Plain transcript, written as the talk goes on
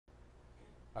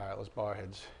All right, let's bow our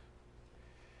heads.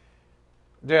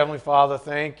 Dear Heavenly Father,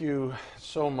 thank you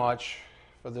so much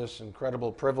for this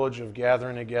incredible privilege of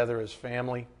gathering together as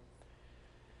family.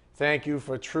 Thank you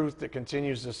for truth that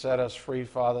continues to set us free,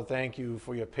 Father. Thank you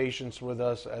for your patience with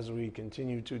us as we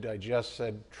continue to digest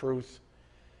said truth.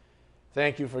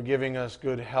 Thank you for giving us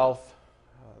good health.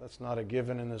 That's not a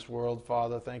given in this world,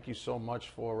 Father. Thank you so much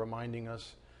for reminding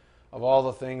us of all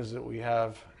the things that we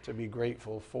have to be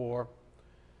grateful for.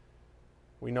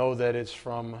 We know that it's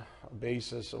from a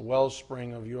basis, a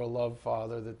wellspring of your love,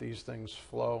 Father, that these things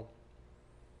flow.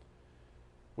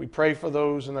 We pray for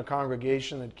those in the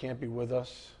congregation that can't be with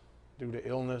us due to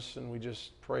illness, and we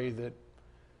just pray that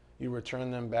you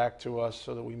return them back to us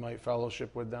so that we might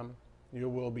fellowship with them. Your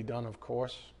will be done, of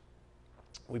course.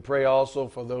 We pray also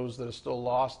for those that are still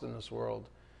lost in this world,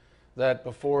 that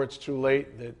before it's too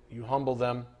late, that you humble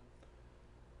them,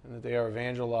 and that they are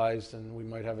evangelized, and we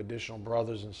might have additional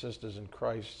brothers and sisters in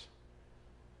Christ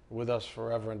with us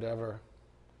forever and ever.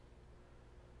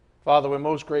 Father, we're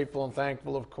most grateful and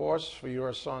thankful, of course, for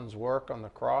your Son's work on the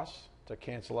cross to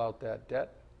cancel out that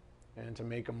debt and to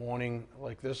make a morning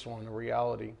like this one a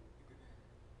reality.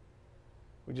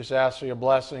 We just ask for your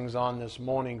blessings on this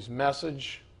morning's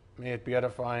message. May it be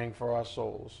edifying for our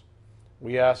souls.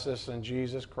 We ask this in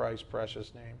Jesus Christ's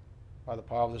precious name. By the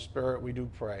power of the Spirit, we do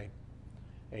pray.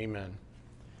 Amen.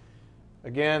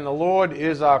 Again, the Lord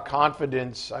is our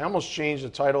confidence. I almost changed the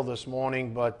title this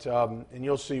morning, but and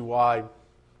you'll see why.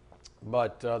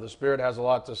 But the Spirit has a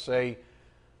lot to say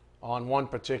on one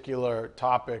particular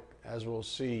topic, as we'll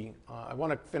see. I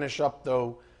want to finish up,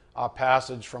 though, our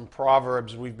passage from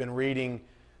Proverbs. We've been reading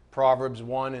Proverbs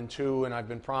 1 and 2, and I've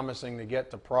been promising to get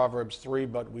to Proverbs 3,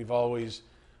 but we've always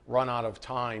run out of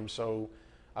time. So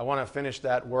I want to finish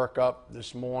that work up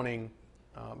this morning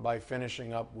by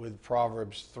finishing up with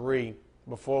Proverbs 3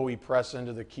 before we press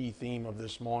into the key theme of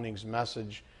this morning's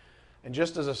message. And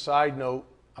just as a side note,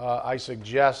 I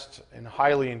suggest and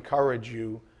highly encourage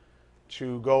you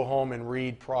to go home and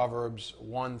read Proverbs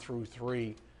 1 through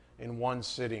 3 in one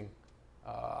sitting.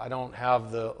 I don't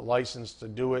have the license to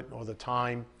do it or the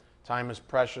time. Time is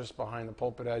precious behind the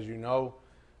pulpit, as you know.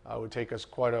 It would take us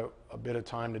quite a bit of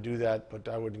time to do that, but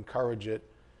I would encourage it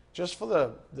just for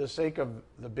the sake of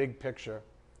the big picture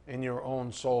in your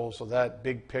own soul, so that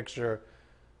big picture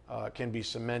can be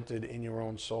cemented in your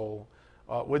own soul.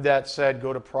 With that said,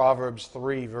 go to Proverbs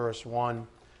 3, verse 1.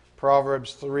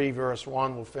 Proverbs 3, verse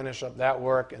 1. We'll finish up that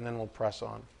work, and then we'll press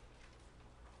on.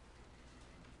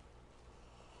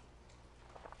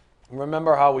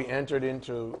 Remember how we entered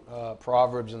into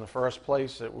Proverbs in the first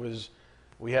place?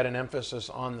 We had an emphasis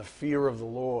on the fear of the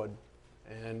Lord,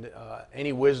 and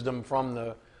any wisdom from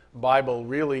the Bible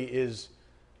really is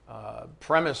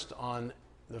premised on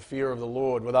the fear of the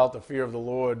Lord. Without the fear of the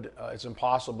Lord, it's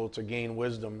impossible to gain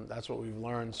wisdom. That's what we've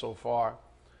learned so far,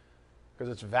 because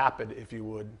it's vapid, if you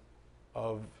would,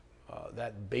 of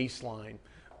that baseline.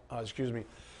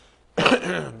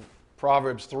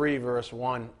 Proverbs 3, verse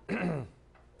 1.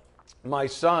 My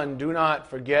son, do not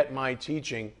forget my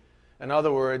teaching. In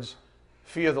other words,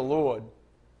 fear the Lord.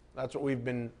 That's what we've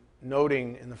been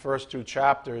noting in the first two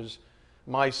chapters.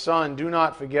 My son, do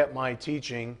not forget my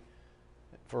teaching.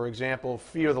 For example,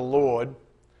 fear the Lord,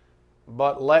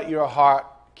 but let your heart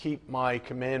keep my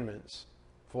commandments.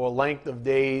 For length of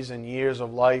days and years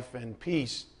of life and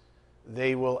peace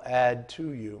they will add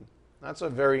to you. That's a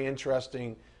very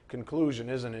interesting conclusion,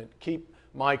 isn't it? Keep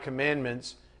my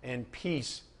commandments and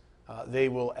peace they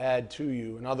will add to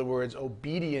you. In other words,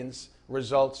 obedience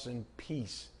results in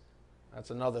peace.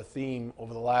 That's another theme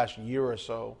over the last year or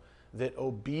so, that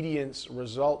obedience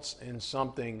results in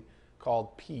something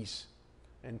called peace.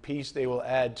 And peace they will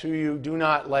add to you. Do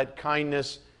not let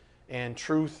kindness and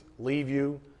truth leave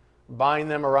you.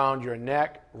 Bind them around your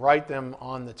neck. Write them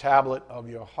on the tablet of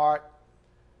your heart.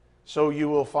 So you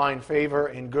will find favor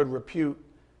and good repute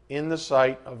in the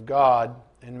sight of God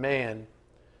and man.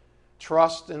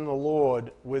 Trust in the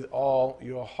Lord with all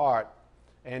your heart,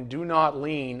 and do not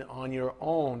lean on your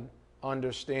own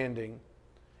understanding.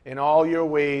 In all your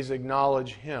ways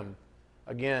acknowledge him.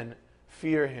 Again,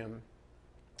 fear him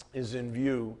is in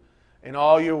view. In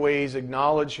all your ways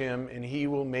acknowledge him, and he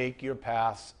will make your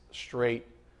paths straight.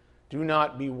 Do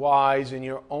not be wise in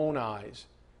your own eyes.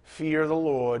 Fear the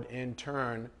Lord and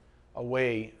turn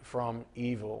away from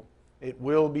evil. It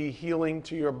will be healing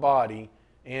to your body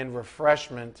and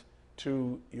refreshment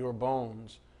to your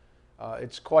bones.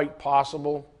 It's quite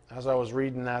possible, as I was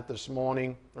reading that this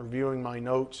morning, reviewing my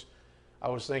notes, I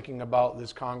was thinking about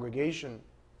this congregation.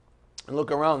 And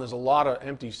look around, there's a lot of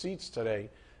empty seats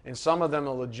today, and some of them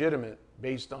are legitimate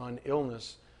based on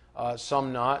illness.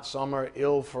 some not. Some are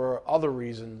ill for other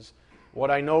reasons.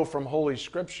 What I know from Holy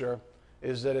Scripture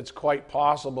is that it's quite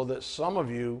possible that some of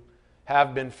you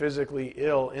have been physically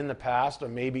ill in the past, or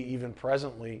maybe even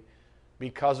presently,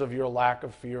 because of your lack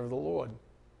of fear of the Lord.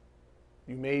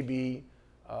 You may be,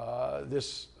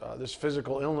 this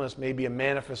physical illness may be a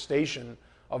manifestation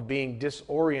of being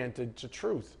disoriented to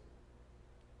truth.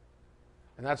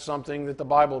 And that's something that the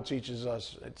Bible teaches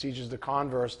us. It teaches the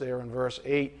converse there in verse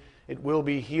 8. It will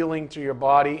be healing to your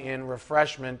body and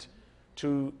refreshment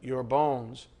to your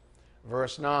bones.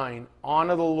 Verse 9,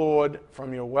 honor the Lord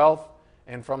from your wealth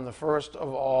and from the first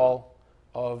of all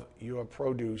of your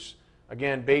produce.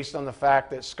 Again, based on the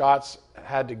fact that Scott's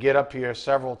had to get up here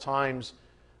several times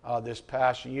this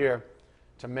past year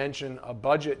to mention a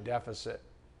budget deficit,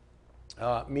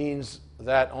 means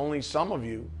that only some of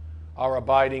you are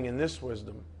abiding in this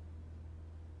wisdom.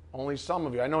 Only some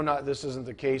of you. I know this isn't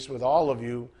the case with all of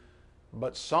you,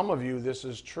 but some of you this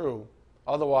is true.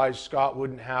 Otherwise, Scott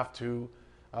wouldn't have to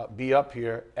be up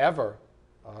here ever,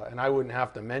 and I wouldn't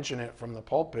have to mention it from the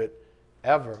pulpit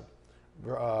ever.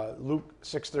 Luke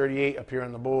 6:38 up here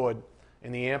on the board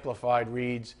in the Amplified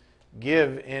reads,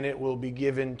 give and it will be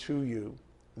given to you.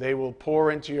 They will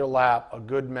pour into your lap a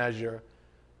good measure,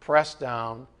 pressed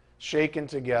down, shaken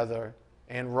together,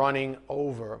 and running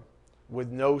over,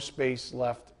 with no space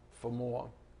left for more.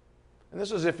 And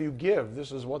this is if you give.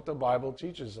 This is what the Bible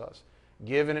teaches us.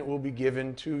 Give and it will be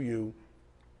given to you.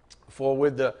 For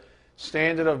with the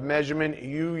standard of measurement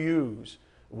you use,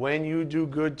 when you do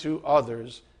good to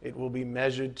others, it will be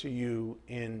measured to you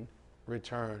in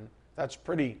return. That's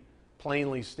pretty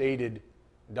plainly stated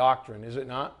doctrine, is it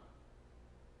not?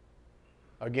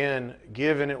 Again,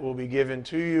 give and it will be given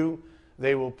to you.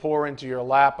 They will pour into your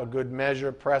lap a good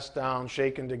measure, pressed down,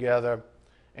 shaken together,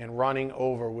 and running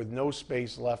over, with no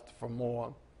space left for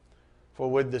more. For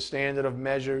with the standard of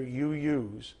measure you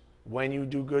use, when you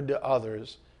do good to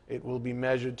others, it will be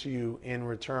measured to you in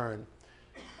return.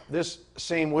 This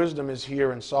same wisdom is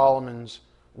here in Solomon's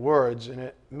words, and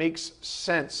it makes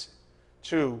sense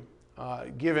too,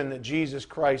 given that Jesus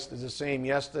Christ is the same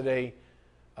yesterday,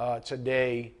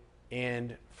 today,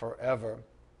 and forever.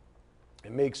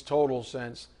 It makes total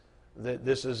sense that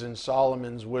this is in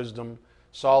Solomon's wisdom,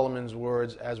 Solomon's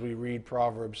words, as we read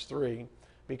Proverbs 3,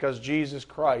 because Jesus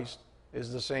Christ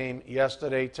is the same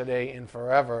yesterday, today, and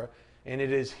forever, and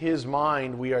it is His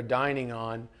mind we are dining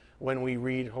on when we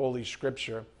read Holy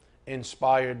Scripture,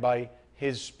 inspired by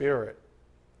His Spirit.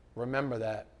 Remember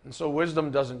that. And so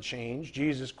wisdom doesn't change.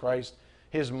 Jesus Christ,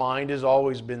 His mind has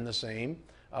always been the same.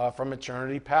 From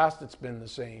eternity past, it's been the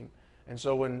same. And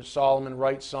so when Solomon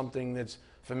writes something that's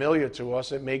familiar to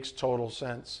us, it makes total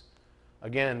sense.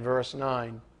 Again, verse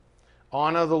 9,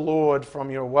 honor the Lord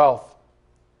from your wealth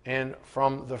and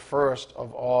from the first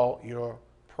of all your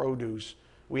produce.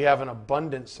 We have an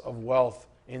abundance of wealth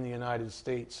in the United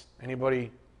States.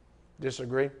 Anybody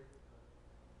disagree?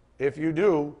 If you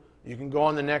do, you can go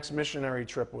on the next missionary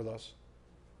trip with us.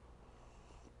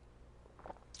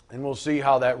 And we'll see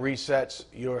how that resets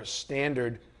your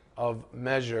standard of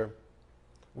measure.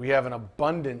 We have an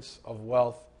abundance of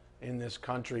wealth in this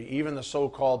country. Even the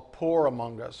so-called poor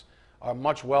among us are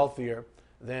much wealthier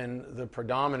than the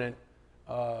predominant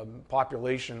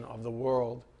population of the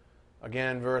world.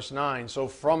 Again, verse 9. So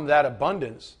from that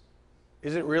abundance,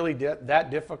 is it really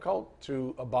that difficult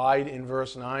to abide in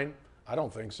verse 9? I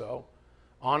don't think so.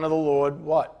 Honor the Lord,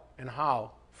 what and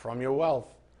how? From your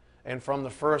wealth and from the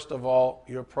first of all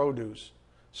your produce.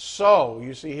 So,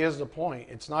 you see, here's the point.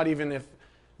 It's not even if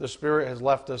the Spirit has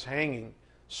left us hanging.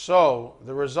 So,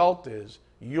 the result is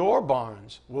your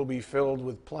barns will be filled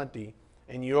with plenty,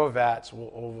 and your vats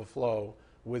will overflow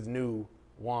with new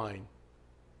wine.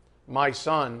 My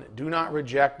son, do not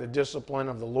reject the discipline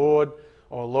of the Lord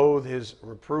or loathe His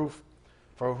reproof.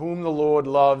 For whom the Lord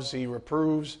loves, He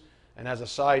reproves. And as a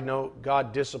side note,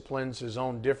 God disciplines His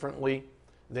own differently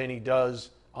than He does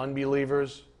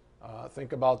unbelievers.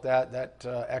 Think about that. That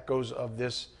echoes of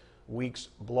this week's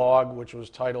blog, which was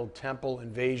titled Temple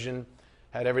Invasion.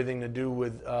 Had everything to do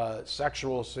with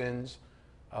sexual sins.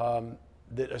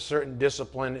 That a certain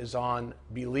discipline is on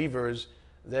believers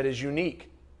that is unique.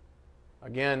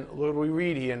 Again, what we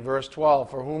read here in verse 12,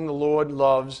 for whom the Lord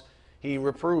loves, He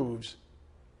reproves.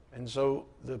 And so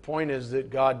the point is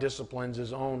that God disciplines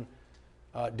His own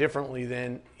differently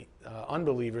than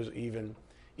unbelievers even.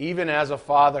 Even as a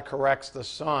father corrects the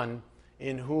son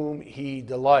in whom he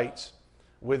delights,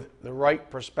 with the right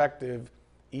perspective,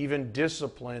 even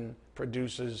discipline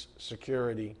produces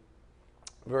security.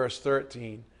 Verse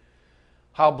 13,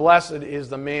 how blessed is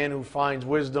the man who finds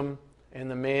wisdom and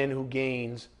the man who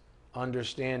gains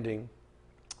understanding.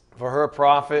 For her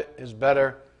profit is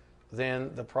better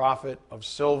than the profit of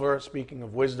silver, speaking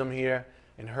of wisdom here,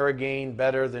 and her gain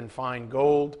better than fine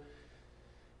gold.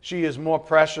 She is more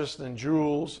precious than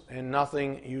jewels, and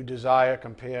nothing you desire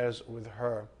compares with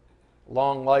her.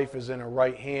 Long life is in her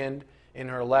right hand, in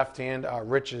her left hand are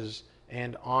riches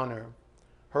and honor.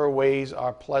 Her ways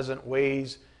are pleasant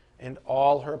ways, and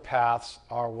all her paths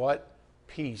are what?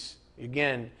 Peace.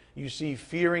 Again, you see,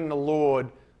 fearing the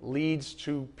Lord leads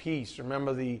to peace.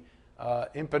 Remember the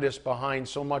impetus behind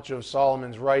so much of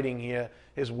Solomon's writing here,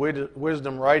 his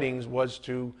wisdom writings, was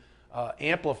to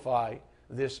amplify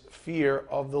this fear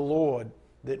of the Lord,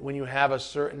 that when you have a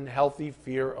certain healthy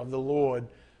fear of the Lord,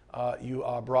 you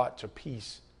are brought to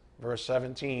peace. Verse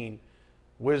 17,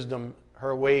 wisdom,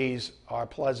 her ways are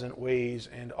pleasant ways,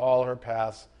 and all her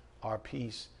paths are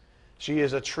peace. She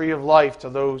is a tree of life to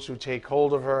those who take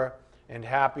hold of her, and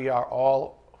happy are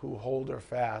all who hold her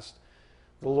fast.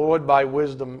 The Lord by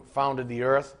wisdom founded the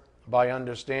earth. By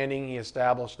understanding he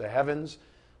established the heavens.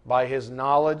 By his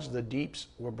knowledge the deeps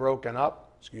were broken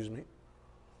up.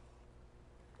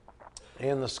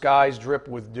 And the skies drip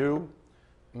with dew.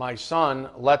 My son,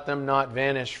 let them not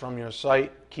vanish from your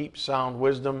sight. Keep sound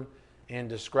wisdom and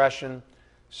discretion,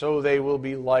 so they will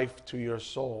be life to your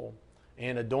soul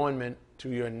and adornment to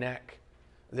your neck.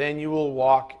 Then you will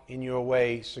walk in your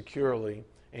way securely,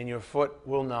 and your foot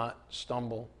will not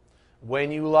stumble.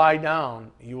 When you lie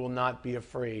down, you will not be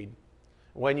afraid.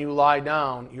 When you lie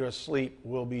down, your sleep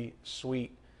will be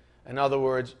sweet. In other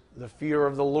words, the fear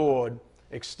of the Lord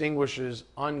extinguishes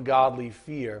ungodly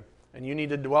fear. And you need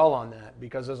to dwell on that,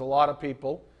 because there's a lot of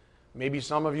people, maybe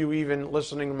some of you even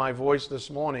listening to my voice this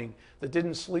morning, that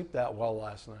didn't sleep that well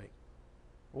last night.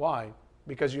 Why?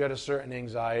 Because you had a certain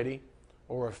anxiety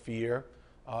or a fear,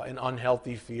 an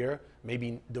unhealthy fear,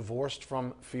 maybe divorced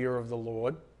from fear of the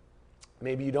Lord.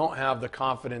 Maybe you don't have the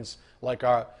confidence, like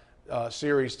our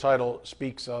series title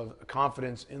speaks of,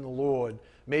 confidence in the Lord.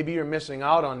 Maybe you're missing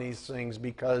out on these things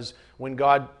because when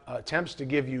God attempts to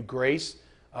give you grace,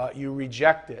 you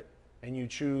reject it and you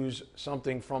choose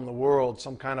something from the world,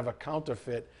 some kind of a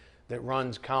counterfeit that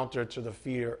runs counter to the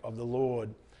fear of the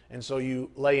Lord. And so you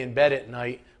lay in bed at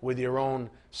night with your own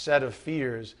set of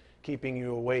fears keeping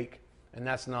you awake, and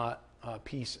that's not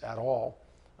peace at all.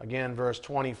 Again, verse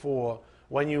 24,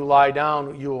 when you lie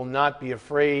down, you will not be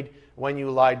afraid. When you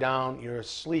lie down, your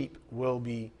sleep will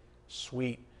be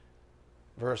sweet.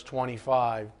 Verse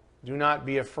 25, do not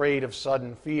be afraid of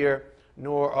sudden fear,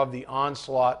 nor of the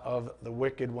onslaught of the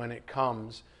wicked when it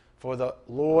comes, for the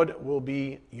Lord will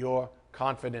be your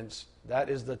confidence. That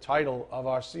is the title of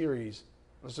our series.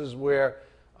 This is where,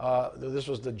 this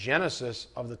was the genesis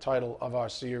of the title of our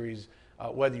series,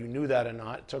 whether you knew that or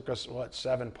not. It took us,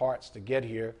 7 parts to get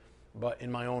here, but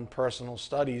in my own personal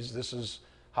studies, this is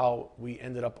how we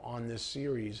ended up on this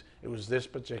series. It was this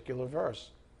particular verse.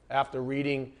 After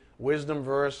reading wisdom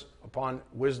verse upon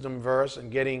wisdom verse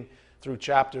and getting through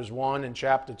chapters 1 and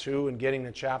chapter 2 and getting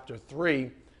to chapter 3,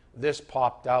 this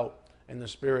popped out, and the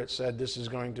Spirit said this is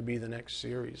going to be the next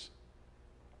series.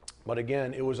 But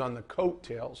again, it was on the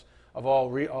coattails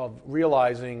of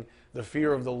realizing the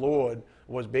fear of the Lord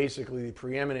was basically the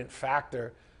preeminent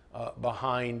factor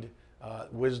behind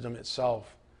wisdom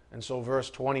itself. And so verse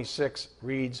 26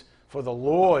 reads, for the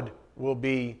Lord will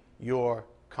be your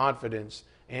confidence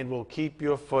and will keep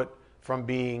your foot from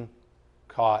being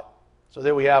caught. So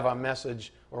there we have our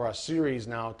message, or our series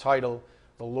now, titled,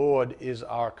 The Lord is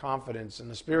Our Confidence.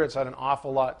 And the Spirit's had an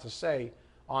awful lot to say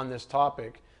on this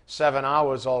topic. 7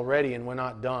 hours already, and we're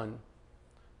not done.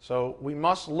 So we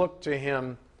must look to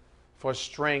Him for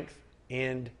strength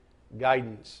and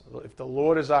guidance. If the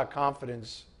Lord is our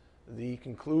confidence, the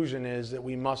conclusion is that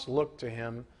we must look to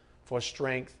Him for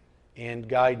strength and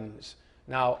guidance.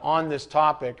 Now, on this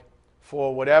topic,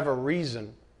 for whatever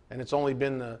reason, and it's only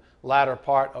been the latter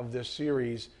part of this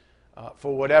series,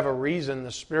 for whatever reason,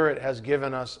 the Spirit has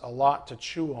given us a lot to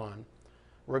chew on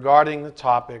regarding the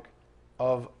topic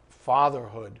of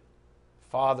fatherhood.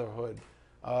 Fatherhood.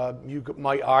 You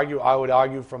might argue, I would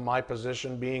argue from my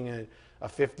position being a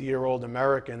 50-year-old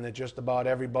American, that just about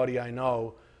everybody I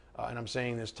know, and I'm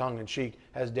saying this tongue-in-cheek,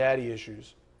 has daddy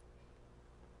issues.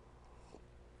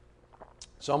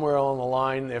 Somewhere along the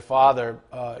line, their father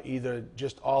either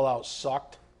just all out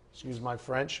sucked, excuse my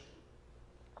French,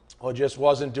 or just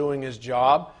wasn't doing his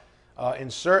job,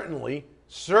 and certainly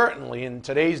in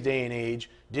today's day and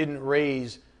age, didn't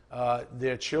raise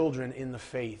their children in the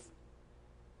faith.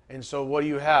 And so what do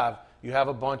you have? You have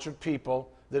a bunch of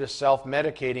people that are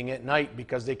self-medicating at night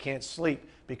because they can't sleep,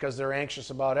 because they're anxious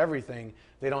about everything.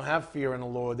 They don't have fear in the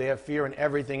Lord. They have fear in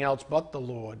everything else but the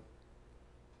Lord.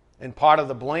 And part of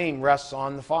the blame rests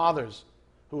on the fathers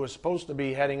who are supposed to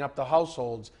be heading up the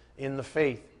households in the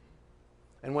faith.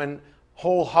 And when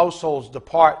whole households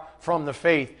depart from the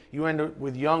faith, you end up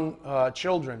with young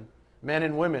children, men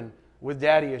and women, with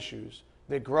daddy issues,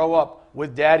 that grow up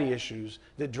with daddy issues,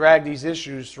 that drag these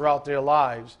issues throughout their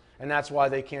lives. And that's why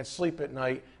they can't sleep at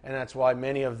night, and that's why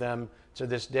many of them to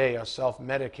this day are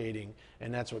self-medicating,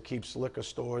 and that's what keeps liquor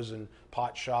stores and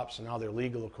pot shops, and now they're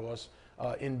legal, of course,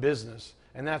 in business.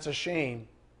 And that's a shame.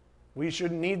 We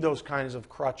shouldn't need those kinds of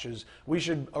crutches. We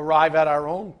should arrive at our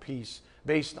own peace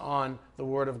based on the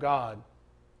Word of God.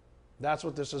 That's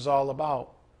what this is all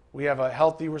about. We have a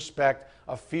healthy respect,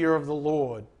 a fear of the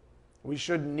Lord. We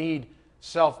shouldn't need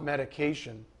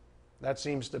self-medication. That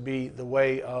seems to be the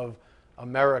way of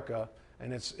America,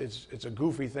 and it's a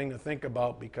goofy thing to think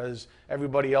about, because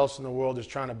everybody else in the world is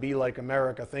trying to be like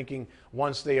America, thinking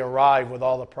once they arrive with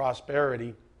all the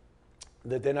prosperity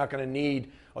that they're not going to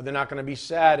need, or they're not going to be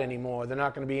sad anymore, they're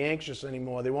not going to be anxious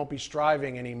anymore, they won't be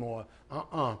striving anymore.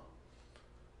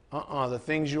 The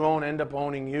things you own end up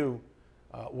owning you.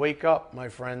 Wake up, my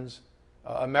friends.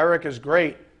 America's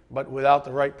great, but without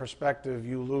the right perspective,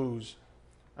 you lose.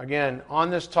 Again,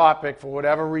 on this topic, for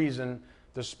whatever reason,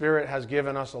 the Spirit has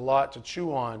given us a lot to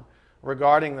chew on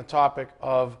regarding the topic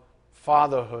of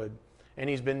fatherhood. And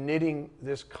He's been knitting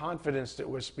this confidence that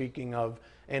we're speaking of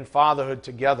and fatherhood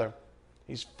together.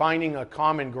 He's finding a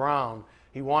common ground.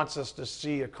 He wants us to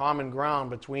see a common ground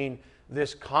between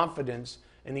this confidence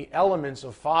and the elements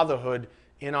of fatherhood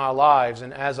in our lives.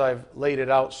 And as I've laid it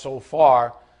out so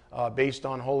far, based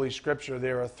on Holy Scripture,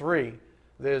 there are three.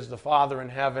 There's the Father in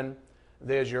heaven,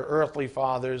 there's your earthly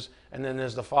fathers, and then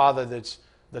there's the Father that's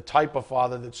the type of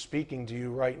Father that's speaking to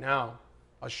you right now,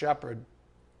 a shepherd.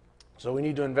 So we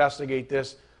need to investigate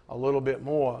this a little bit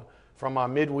more. From our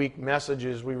midweek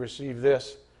messages, we received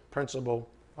this principle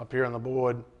up here on the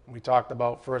board. We talked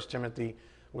about 1 Timothy,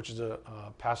 which is a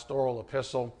pastoral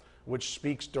epistle, which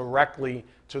speaks directly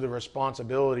to the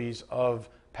responsibilities of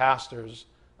pastors.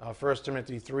 1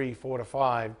 Timothy 3,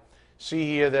 4-5. See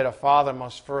here that a father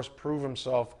must first prove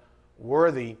himself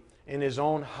worthy in his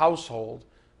own household,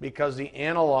 because the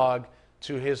analog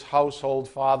to his household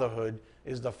fatherhood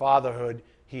is the fatherhood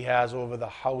he has over the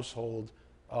household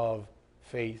of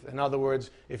faith. In other words,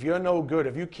 if you're no good,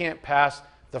 if you can't pass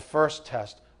the first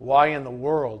test, why in the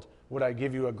world would I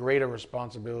give you a greater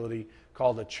responsibility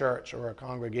called a church or a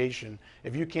congregation?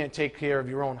 If you can't take care of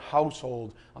your own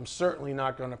household, I'm certainly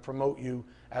not going to promote you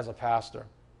as a pastor.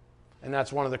 And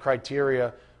that's one of the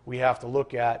criteria we have to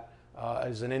look at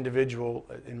as an individual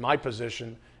in my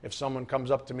position. If someone comes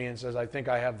up to me and says, I think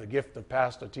I have the gift of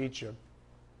pastor teacher,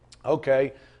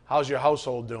 okay, how's your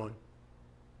household doing?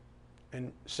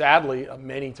 And sadly,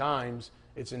 many times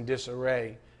it's in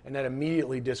disarray, and that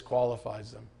immediately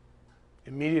disqualifies them.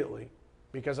 Immediately.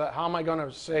 Because how am I going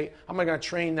to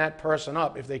train that person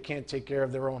up if they can't take care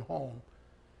of their own home?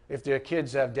 If their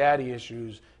kids have daddy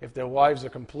issues, if their wives are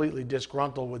completely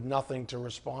disgruntled with nothing to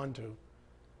respond to,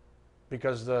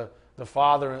 because the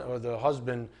father or the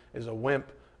husband is a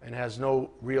wimp and has no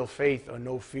real faith or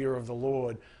no fear of the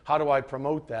Lord, how do I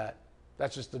promote that?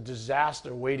 That's just a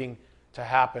disaster waiting to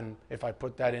happen if I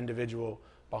put that individual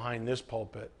behind this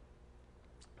pulpit.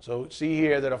 So see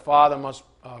here that a father must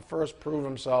first prove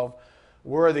himself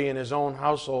worthy in his own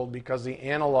household, because the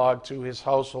analog to his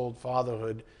household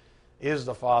fatherhood is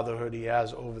the fatherhood he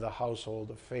has over the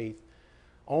household of faith.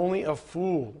 Only a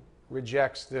fool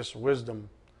rejects this wisdom.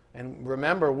 And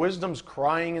remember, wisdom's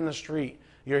crying in the street.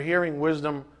 You're hearing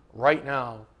wisdom right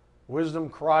now. Wisdom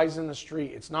cries in the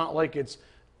street. It's not like it's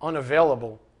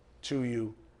unavailable to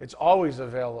you. It's always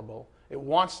available. It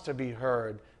wants to be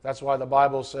heard. That's why the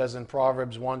Bible says in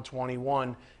Proverbs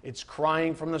 1:21, it's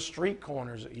crying from the street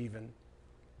corners even.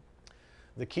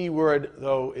 The key word,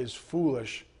 though, is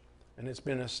foolish, and it's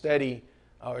been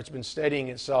steadying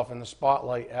itself in the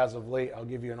spotlight as of late. I'll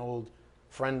give you an old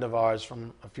friend of ours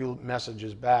from a few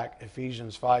messages back,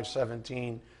 Ephesians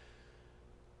 5:17.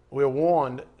 We're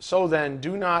warned, so then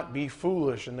do not be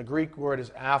foolish, and the Greek word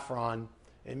is aphron.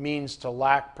 It means to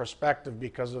lack perspective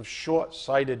because of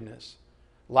short-sightedness,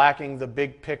 lacking the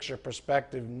big picture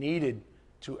perspective needed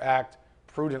to act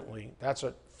prudently. That's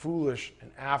what foolish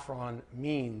and aphron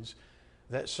means.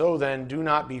 That so then do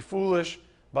not be foolish,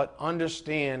 but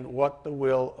understand what the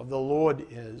will of the Lord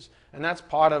is. And that's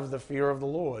part of the fear of the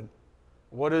Lord.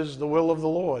 What is the will of the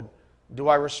Lord? Do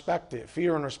I respect it?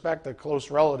 Fear and respect are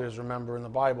close relatives, remember, in the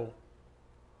Bible.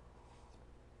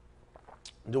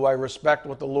 Do I respect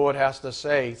what the Lord has to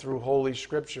say through Holy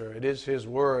Scripture? It is His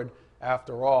Word,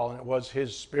 after all, and it was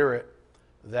His Spirit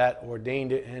that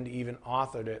ordained it and even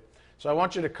authored it. So I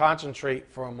want you to concentrate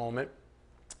for a moment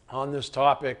on this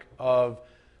topic of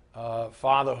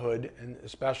fatherhood, and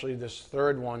especially this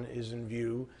third one is in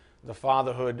view, the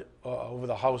fatherhood over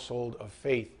the household of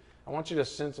faith. I want you to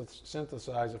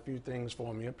synthesize a few things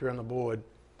for me up here on the board.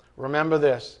 Remember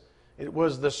this. It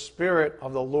was the Spirit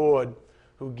of the Lord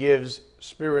who gives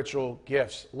spiritual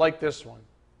gifts, like this one,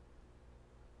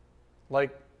 like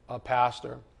a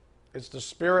pastor. It's the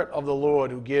Spirit of the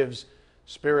Lord who gives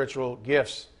spiritual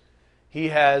gifts. He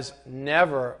has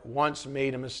never once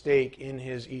made a mistake in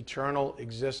his eternal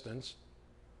existence.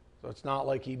 So it's not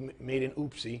like he made an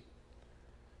oopsie.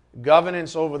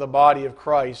 Governance over the body of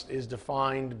Christ is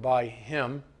defined by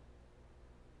him.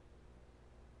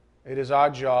 It is our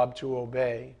job to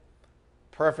obey.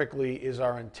 Perfectly is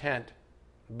our intent,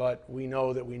 but we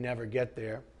know that we never get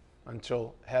there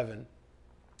until heaven.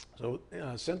 So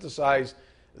synthesize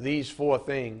these four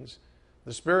things.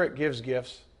 The Spirit gives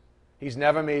gifts. He's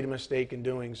never made a mistake in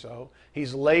doing so.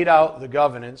 He's laid out the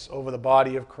governance over the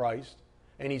body of Christ,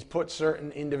 and he's put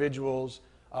certain individuals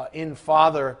in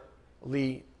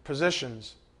fatherly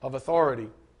positions of authority.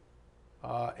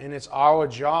 And it's our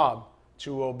job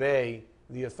to obey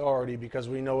the authority, because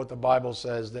we know what the Bible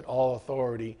says, that all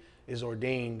authority is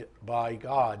ordained by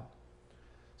God.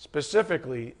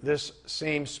 Specifically, this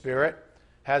same Spirit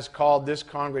has called this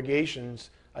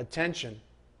congregation's attention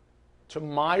to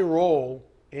my role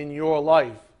in your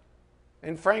life.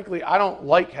 And frankly, I don't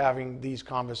like having these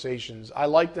conversations. I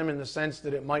like them in the sense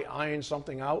that it might iron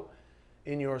something out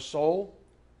in your soul,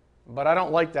 but I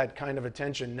don't like that kind of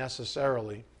attention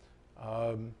necessarily.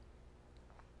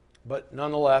 But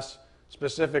nonetheless,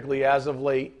 specifically as of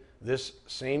late, this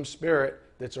same Spirit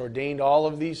that's ordained all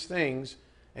of these things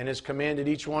and has commanded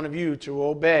each one of you to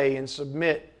obey and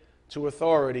submit to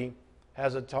authority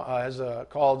has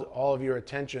called all of your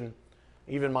attention,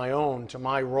 even my own, to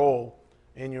my role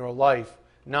in your life,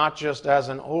 not just as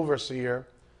an overseer,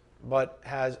 but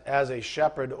as a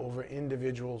shepherd over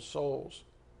individual souls.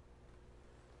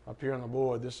 Up here on the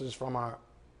board, this is from our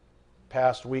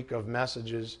past week of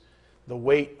messages. The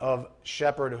weight of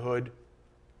shepherdhood.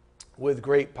 With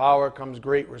great power comes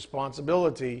great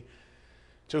responsibility.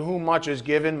 To whom much is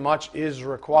given, much is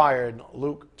required.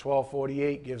 Luke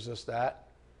 12:48 gives us that.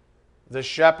 The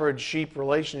shepherd-sheep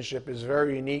relationship is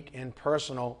very unique and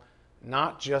personal,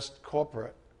 not just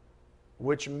corporate,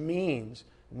 which means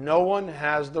no one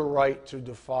has the right to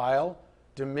defile,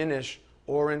 diminish,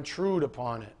 or intrude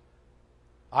upon it.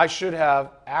 I should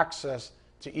have access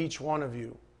to each one of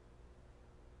you.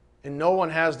 And no one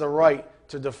has the right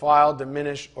to defile,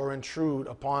 diminish, or intrude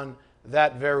upon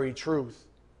that very truth.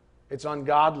 It's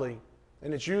ungodly,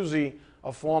 and it's usually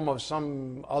a form of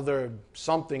some other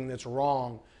something that's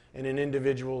wrong in an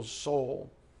individual's soul.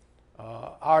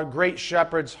 Our great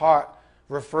shepherd's heart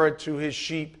referred to his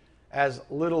sheep as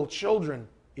little children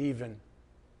even.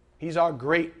 He's our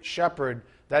great shepherd.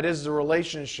 That is the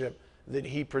relationship that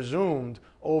he presumed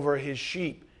over his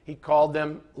sheep. He called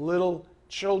them little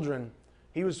children.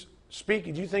 He was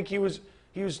speaking. Do you think he was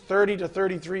 30 to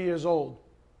 33 years old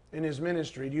in his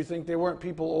ministry? Do you think there weren't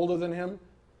people older than him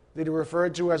that he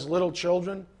referred to as little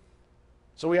children?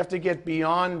 So we have to get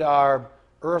beyond our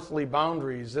earthly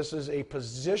boundaries. This is a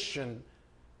position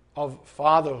of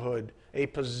fatherhood, a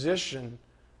position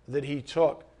that he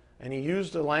took. And he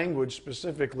used the language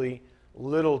specifically,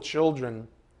 little children,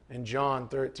 in John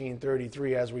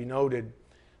 13:33, as we noted.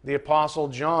 The Apostle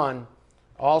John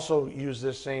also used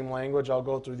this same language. I'll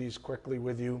go through these quickly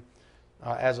with you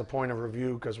as a point of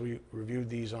review, because we reviewed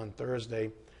these on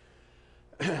Thursday.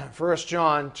 1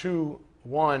 John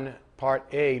 2:1, Part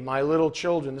A, my little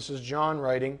children, this is John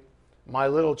writing, my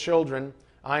little children,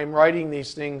 I am writing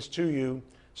these things to you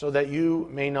so that you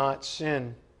may not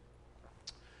sin.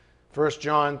 1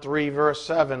 John 3, verse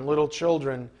 7, little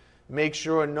children, make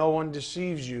sure no one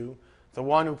deceives you. The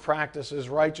one who practices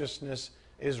righteousness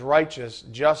is righteous,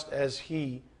 just as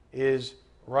he is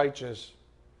righteous.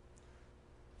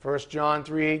 1 John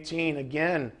 3:18,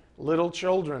 again, little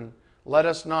children, let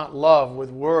us not love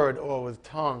with word or with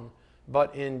tongue,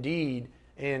 but in deed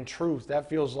and truth. That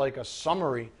feels like a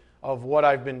summary of what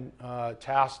I've been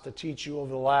tasked to teach you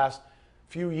over the last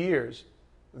few years.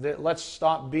 That let's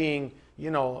stop being,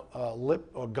 lip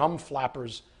or gum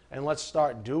flappers, and let's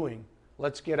start doing.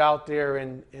 Let's get out there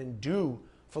and do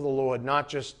for the Lord, not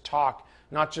just talk,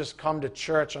 not just come to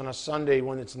church on a Sunday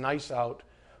when it's nice out,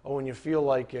 or when you feel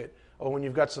like it, or when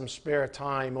you've got some spare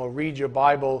time, or read your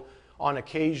Bible on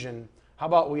occasion. How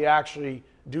about we actually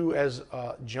do as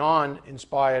John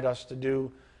inspired us to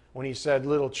do when he said,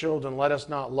 little children, let us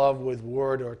not love with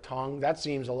word or tongue. That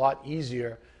seems a lot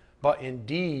easier, but in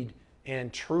deed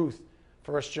and truth.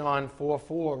 1 John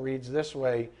 4:4 reads this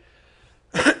way.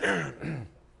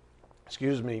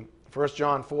 Excuse me. 1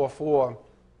 John 4:4,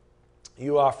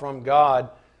 you are from God,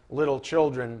 little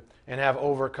children, and have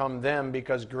overcome them,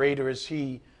 because greater is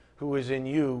he who is in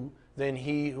you than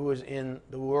he who is in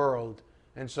the world.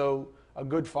 And so a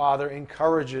good father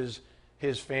encourages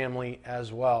his family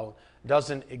as well,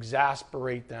 doesn't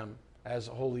exasperate them, as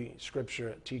Holy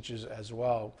Scripture teaches as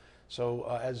well. So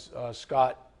as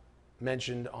Scott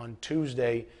mentioned on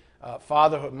Tuesday,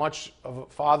 fatherhood, much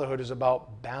of fatherhood is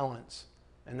about balance,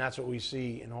 and that's what we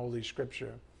see in Holy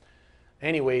Scripture.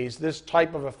 Anyways, this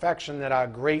type of affection that our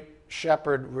great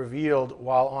shepherd revealed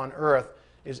while on earth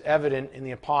is evident in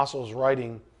the apostles'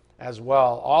 writing as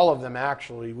well. All of them,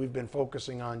 actually. We've been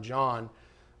focusing on John,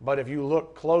 but if you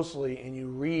look closely and you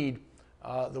read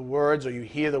the words, or you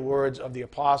hear the words of the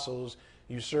apostles,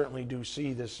 you certainly do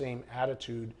see the same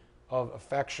attitude of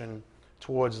affection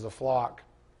towards the flock.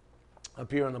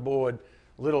 Up here on the board,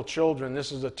 little children,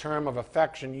 this is a term of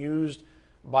affection used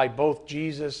by both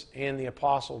Jesus and the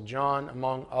Apostle John,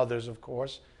 among others, of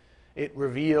course. It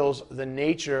reveals the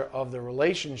nature of the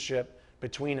relationship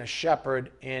between a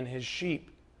shepherd and his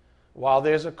sheep. While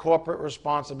there's a corporate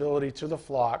responsibility to the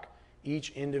flock,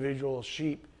 each individual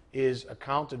sheep is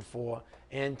accounted for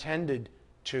and tended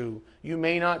to. You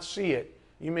may not see it.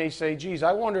 You may say, geez,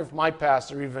 I wonder if my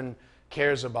pastor even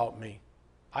cares about me.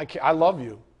 I love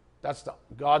you. That's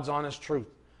God's honest truth.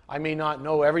 I may not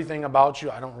know everything about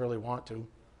you. I don't really want to.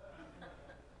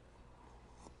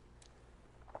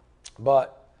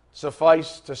 But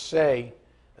suffice to say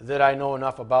that I know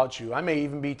enough about you. I may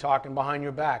even be talking behind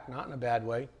your back, not in a bad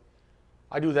way.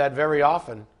 I do that very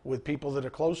often with people that are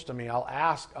close to me. I'll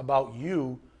ask about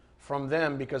you from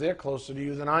them because they're closer to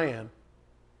you than I am.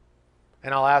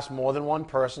 And I'll ask more than one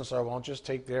person, so I won't just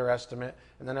take their estimate,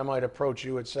 and then I might approach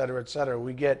you, etc., etc.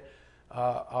 We get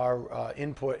our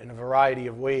input in a variety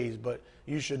of ways, but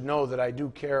you should know that I do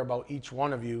care about each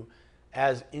one of you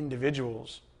as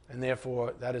individuals, and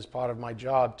therefore that is part of my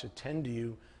job to tend to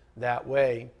you that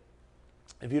way.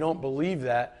 If you don't believe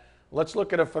that, let's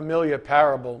look at a familiar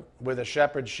parable where the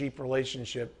shepherd-sheep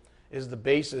relationship is the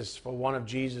basis for one of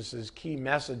Jesus' key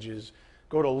messages.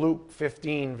 Go to Luke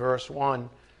 15, verse 1.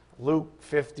 Luke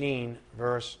 15,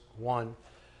 verse 1.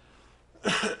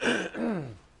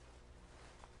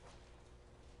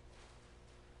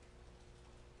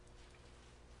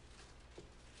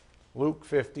 Luke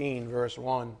 15, verse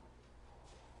 1.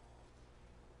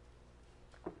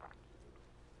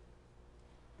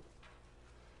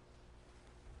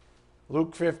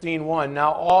 Luke 15:1.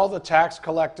 Now all the tax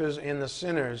collectors and the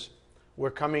sinners were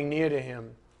coming near to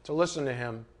him to listen to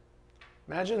him.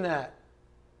 Imagine that.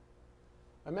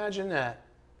 Imagine that.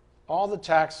 All the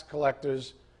tax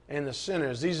collectors and the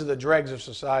sinners, these are the dregs of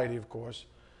society, of course,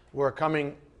 were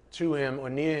coming to him or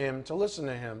near him to listen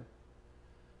to him.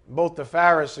 Both the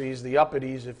Pharisees, the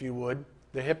uppities, if you would,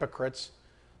 the hypocrites,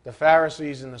 the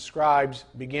Pharisees and the scribes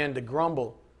began to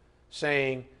grumble,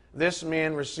 saying, "This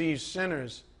man receives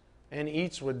sinners and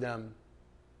eats with them."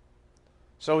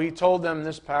 So he told them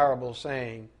this parable,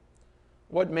 saying,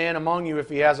 "What man among you, if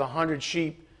he has 100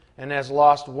 sheep and has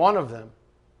lost one of them,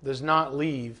 does not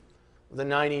leave the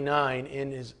 99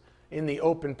 in the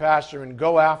open pasture and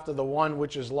go after the one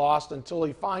which is lost until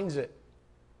he finds it?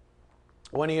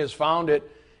 When he has found it,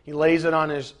 he lays it on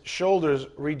his shoulders,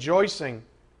 rejoicing.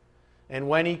 And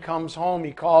when he comes home,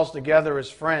 he calls together his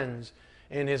friends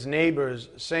and his neighbors,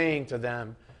 saying to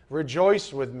them,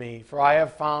 'Rejoice with me, for I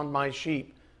have found my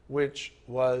sheep, which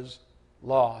was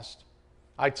lost.'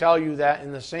 I tell you that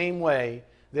in the same way,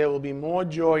 there will be more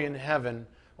joy in heaven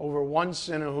over one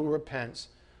sinner who repents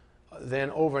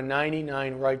than over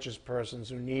 99 righteous persons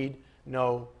who need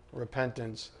no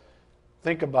repentance."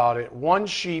 Think about it. One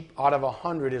sheep out of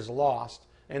 100 is lost,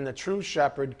 and the true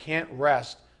shepherd can't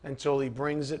rest until he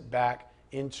brings it back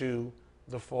into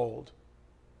the fold.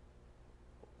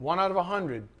 1 out of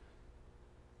 100.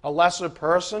 A lesser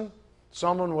person,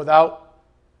 someone without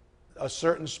a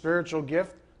certain spiritual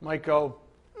gift, might go,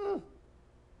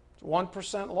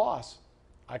 1% loss.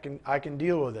 I can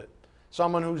deal with it.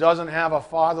 Someone who doesn't have a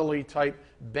fatherly type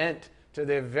bent to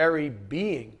their very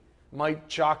being might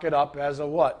chalk it up as a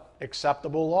what?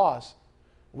 Acceptable loss.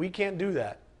 We can't do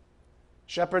that.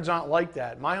 Shepherds aren't like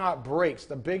that. My heart breaks.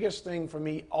 The biggest thing for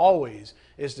me always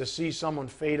is to see someone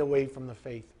fade away from the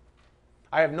faith.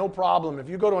 I have no problem. If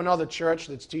you go to another church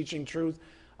that's teaching truth,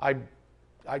 I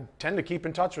tend to keep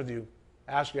in touch with you,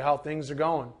 ask you how things are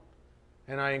going,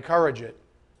 and I encourage it.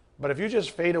 But if you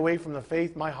just fade away from the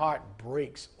faith, my heart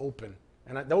breaks open.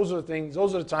 And those are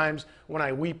the times when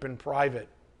I weep in private.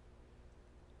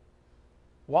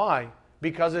 Why?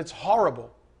 Because it's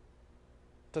horrible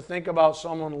to think about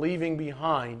someone leaving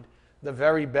behind the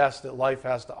very best that life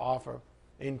has to offer.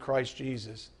 in Christ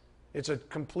Jesus. It's a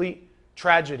complete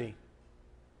tragedy.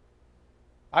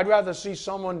 I'd rather see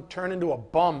someone turn into a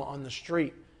bum on the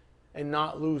street and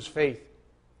not lose faith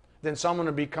than someone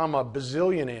to become a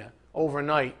bazillionaire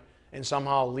overnight and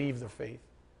somehow leave the faith.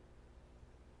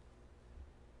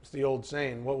 It's the old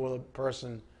saying, what will a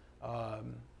person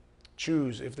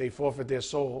choose if they forfeit their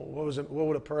soul? What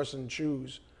would a person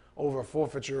choose over a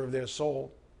forfeiture of their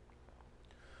soul?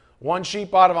 One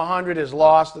sheep out of 100 is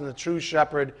lost, and the true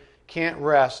shepherd can't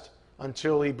rest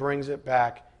until he brings it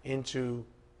back into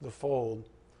the fold.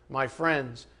 My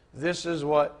friends, this is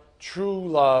what true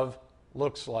love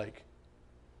looks like.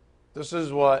 This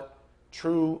is what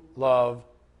true love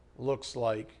looks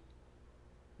like.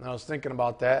 And I was thinking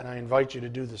about that, and I invite you to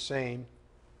do the same.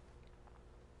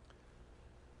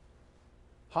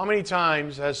 How many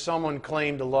times has someone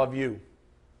claimed to love you?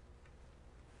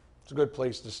 It's a good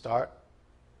place to start.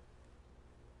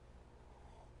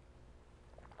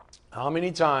 How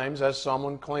many times has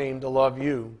someone claimed to love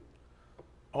you,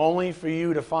 only for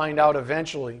you to find out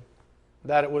eventually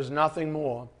that it was nothing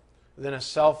more than a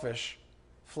selfish,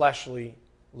 fleshly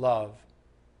love?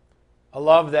 A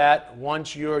love that,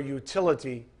 once your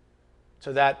utility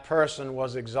to that person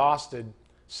was exhausted,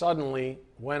 suddenly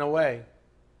went away.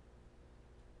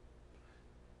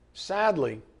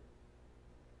 Sadly,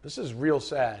 this is real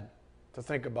sad to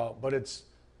think about, but it's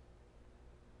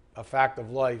a fact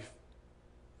of life.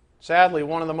 Sadly,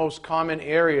 one of the most common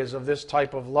areas of this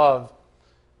type of love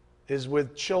is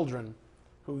with children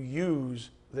who use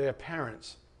their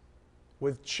parents.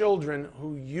 With children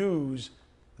who use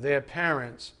their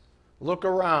parents. Look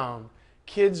around.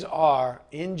 Kids are,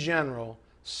 in general,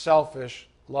 selfish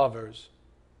lovers.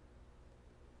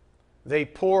 They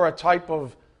pour a type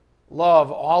of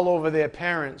love all over their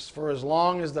parents for as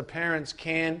long as the parents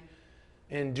can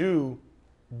and do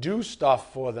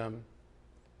stuff for them.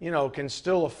 Can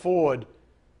still afford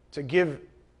to give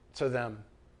to them.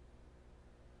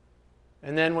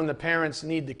 And then when the parents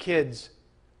need the kids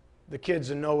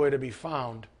are nowhere to be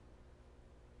found.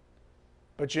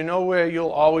 But you know where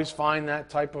you'll always find that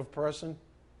type of person?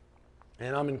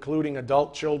 And I'm including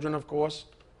adult children, of course.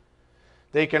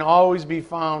 They can always be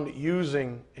found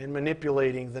using and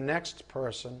manipulating the next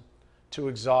person to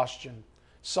exhaustion,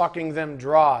 sucking them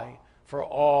dry for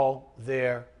all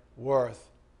their worth.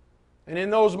 And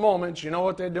in those moments, you know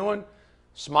what they're doing?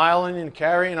 Smiling and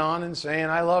carrying on and saying,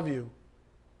 I love you.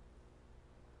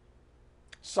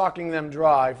 Sucking them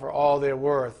dry for all they're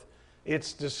worth.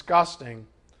 It's disgusting.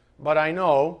 But I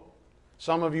know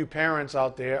some of you parents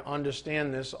out there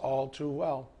understand this all too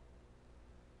well.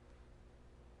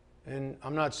 And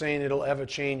I'm not saying it'll ever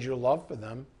change your love for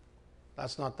them.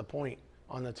 That's not the point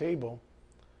on the table.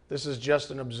 This is just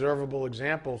an observable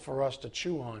example for us to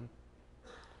chew on.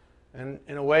 And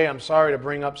in a way, I'm sorry to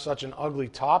bring up such an ugly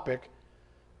topic,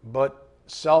 but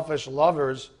selfish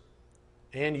lovers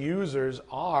and users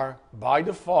are, by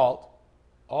default,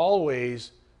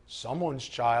 always someone's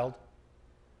child.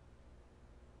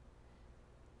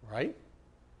 Right?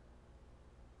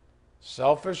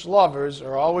 Selfish lovers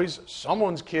are always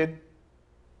someone's kid.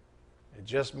 It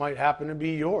just might happen to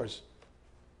be yours.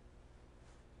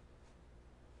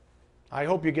 I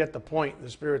hope you get the point the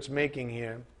Spirit's making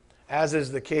here. As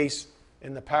is the case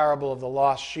in the parable of the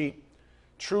lost sheep,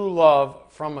 true love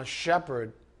from a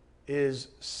shepherd is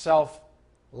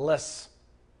selfless.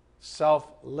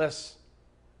 Selfless.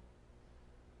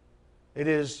 It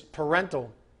is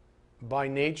parental by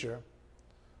nature,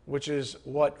 which is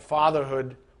what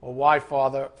fatherhood, or why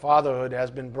fatherhood has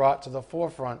been brought to the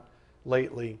forefront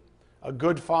lately. A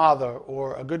good father,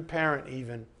 or a good parent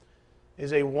even,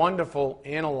 is a wonderful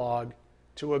analog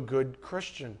to a good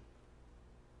Christian.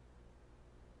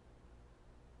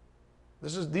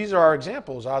 These are our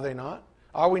examples, are they not?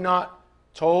 Are we not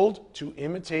told to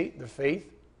imitate the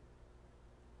faith?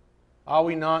 Are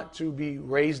we not to be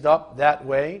raised up that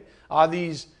way? Are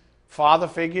these father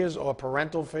figures or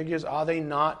parental figures, are they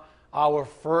not our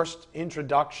first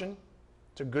introduction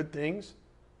to good things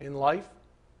in life?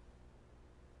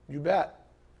 You bet.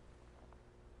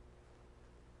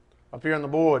 Up here on the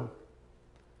board,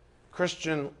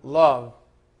 Christian love.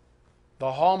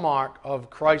 The hallmark of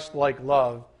Christ-like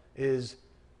love is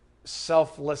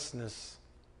selflessness.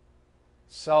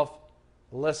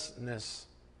 Selflessness.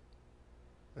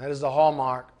 That is the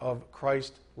hallmark of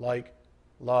Christ-like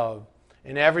love.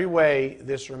 In every way,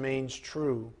 this remains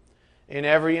true. In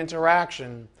every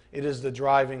interaction, it is the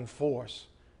driving force.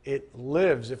 It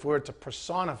lives, if we're to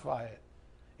personify it,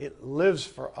 it lives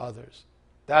for others.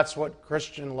 That's what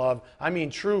Christian love,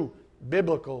 true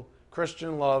biblical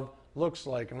Christian love looks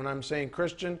like. And when I'm saying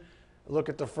Christian, look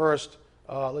at the first,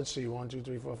 1, 2,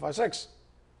 3, 4, 5, 6.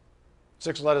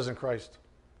 6 letters in Christ.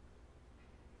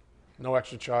 No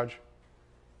extra charge.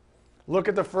 Look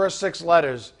at the first 6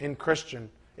 letters in Christian.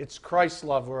 It's Christ's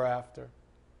love we're after.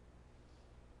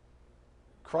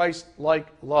 Christ-like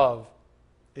love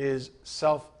is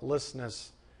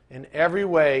selflessness. In every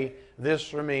way,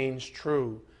 this remains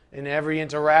true. In every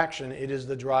interaction, it is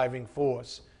the driving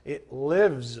force. It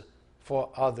lives for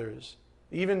others,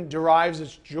 even derives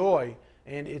its joy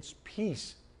and its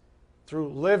peace through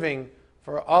living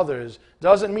for others.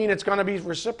 Doesn't mean it's going to be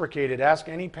reciprocated. Ask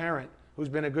any parent who's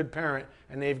been a good parent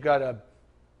and they've got a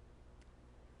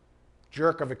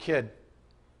jerk of a kid.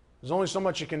 There's only so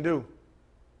much you can do.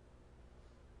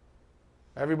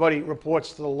 Everybody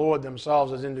reports to the Lord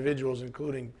themselves as individuals,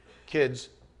 including kids.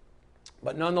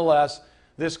 But nonetheless,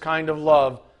 this kind of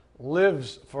love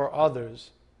lives for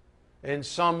others. And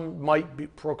some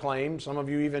might proclaim, some of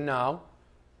you even now,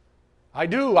 I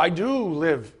do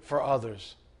live for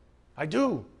others. I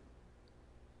do.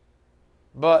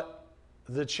 But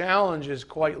the challenge is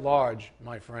quite large,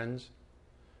 my friends,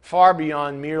 far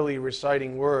beyond merely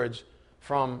reciting words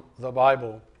from the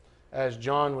Bible. As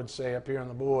John would say up here on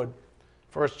the board,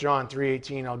 1 John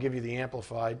 3:18, I'll give you the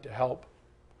Amplified to help.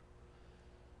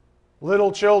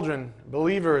 Little children,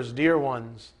 believers, dear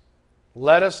ones,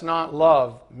 let us not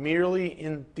love merely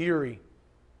in theory,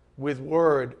 with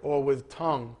word or with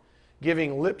tongue,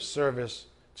 giving lip service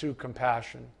to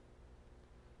compassion,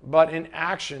 but in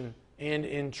action and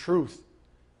in truth,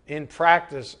 in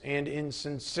practice and in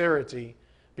sincerity,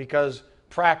 because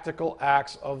practical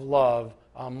acts of love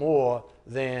are more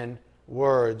than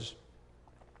words.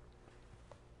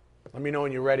 Let me know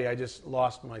when you're ready. I just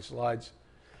lost my slides.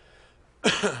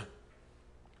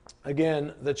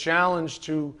 Again, the challenge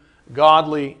to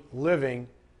godly living,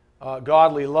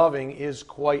 godly loving is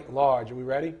quite large. Are we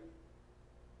ready?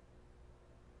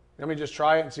 Let me just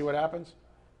try it and see what happens.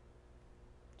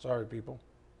 Sorry, people.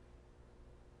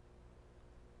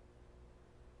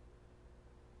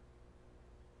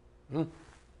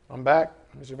 I'm back.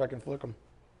 Let me see if I can flick them.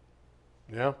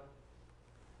 Yeah.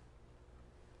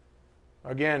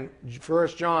 Again,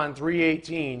 1 John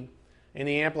 3:18 in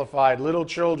the Amplified, little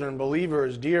children,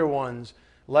 believers, dear ones,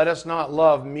 let us not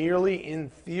love merely in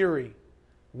theory,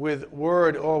 with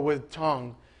word or with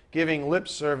tongue, giving lip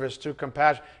service to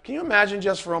compassion. Can you imagine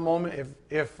just for a moment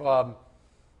if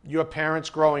your parents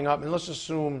growing up, and let's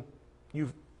assume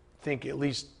you think at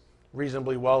least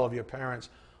reasonably well of your parents,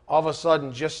 all of a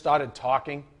sudden just started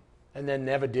talking and then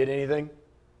never did anything?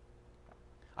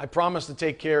 I promise to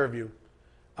take care of you.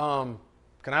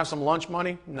 Can I have some lunch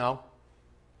money? No.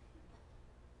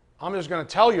 I'm just going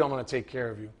to tell you I'm going to take care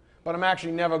of you, but I'm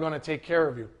actually never going to take care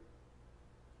of you.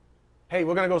 Hey,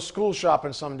 we're going to go school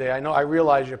shopping someday. I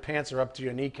realize your pants are up to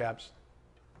your kneecaps.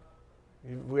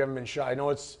 We haven't been shopping. I know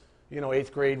it's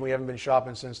 8th grade. We haven't been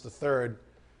shopping since the 3rd.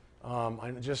 I'll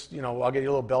get you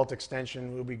a little belt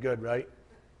extension. We'll be good, right?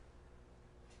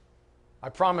 I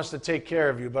promise to take care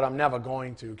of you, but I'm never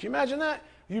going to. Can you imagine that?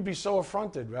 You'd be so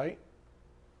affronted, right?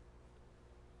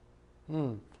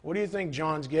 What do you think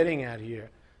John's getting at here?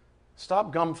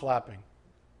 Stop gum flapping.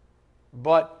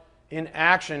 But in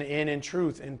action and in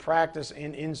truth, in practice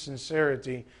and in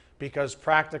sincerity, because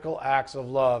practical acts of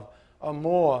love are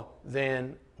more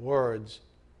than words.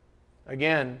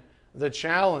 Again, the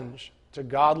challenge to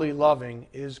godly loving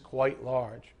is quite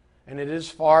large, and it is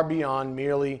far beyond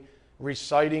merely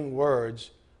reciting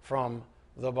words from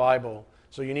the Bible.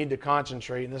 So you need to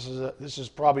concentrate, and this is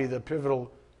probably the pivotal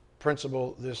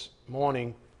principle this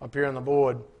morning up here on the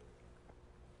board.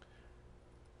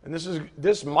 And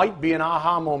this might be an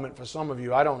aha moment for some of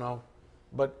you, I don't know.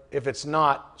 But if it's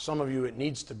not, some of you it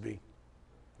needs to be.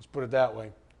 Let's put it that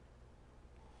way.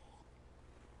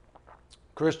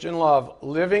 Christian love,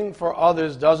 living for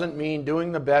others doesn't mean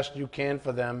doing the best you can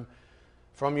for them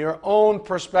from your own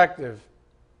perspective.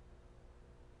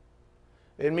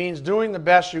 It means doing the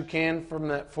best you can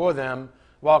for them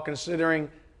while considering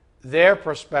their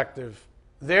perspective,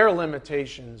 their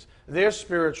limitations, their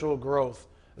spiritual growth,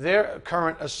 their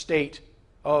current estate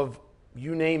of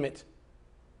you name it.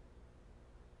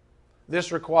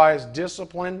 This requires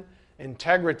discipline,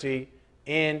 integrity,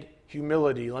 and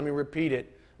humility. Let me repeat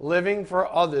it. Living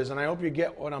for others, and I hope you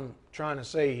get what I'm trying to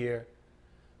say here.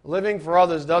 Living for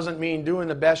others doesn't mean doing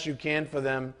the best you can for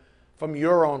them from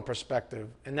your own perspective.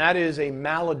 And that is a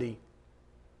malady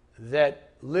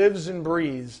that lives and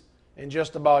breathes in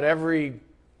just about every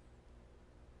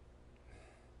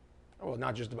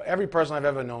person I've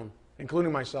ever known,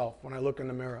 including myself, when I look in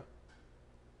the mirror.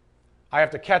 I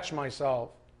have to catch myself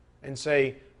and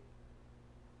say,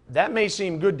 that may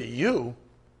seem good to you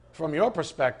from your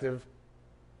perspective,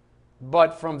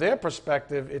 but from their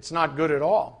perspective, it's not good at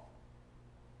all.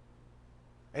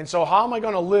 And so how am I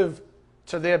going to live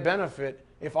to their benefit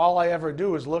if all I ever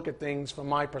do is look at things from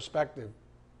my perspective?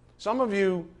 Some of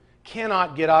you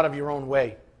cannot get out of your own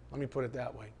way. Let me put it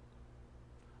that way.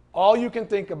 All you can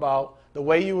think about, the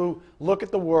way you look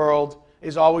at the world,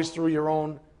 is always through your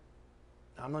own,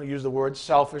 I'm going to use the word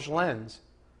selfish lens.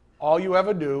 All you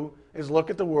ever do is look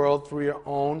at the world through your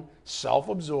own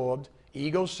self-absorbed,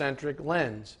 egocentric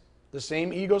lens. The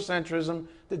same egocentrism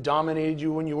that dominated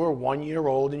you when you were 1 year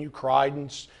old and you cried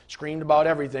and screamed about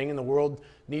everything and the world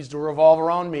needs to revolve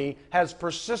around me has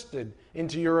persisted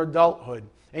into your adulthood.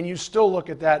 And you still look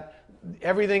at that,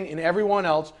 everything and everyone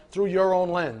else through your own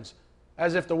lens,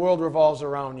 as if the world revolves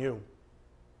around you.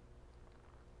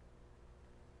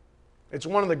 It's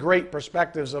one of the great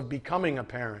perspectives of becoming a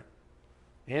parent.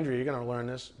 Andrea, you're going to learn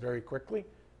this very quickly.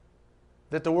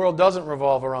 That the world doesn't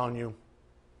revolve around you.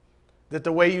 That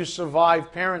the way you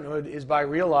survive parenthood is by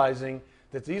realizing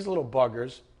that these little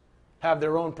buggers have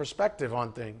their own perspective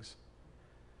on things.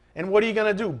 And what are you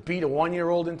going to do? Beat a 1 year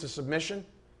old into submission?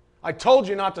 I told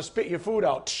you not to spit your food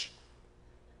out. Shh.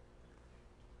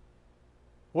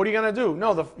 What are you going to do?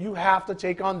 No, you have to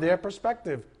take on their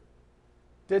perspective.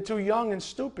 They're too young and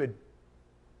stupid.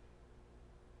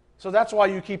 So that's why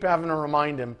you keep having to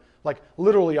remind him, like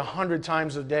literally 100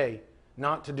 times a day,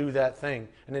 not to do that thing.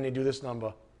 And then they do this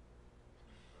number.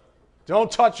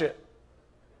 Don't touch it.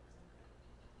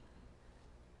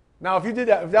 Now, if you did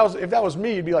that, if that was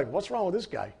me, you'd be like, what's wrong with this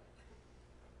guy?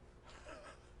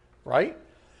 Right?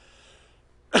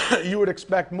 You would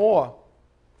expect more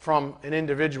from an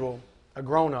individual, a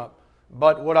grown-up.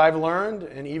 But what I've learned,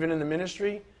 and even in the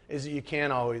ministry, is that you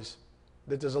can't always.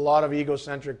 That there's a lot of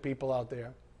egocentric people out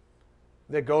there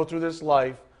that go through this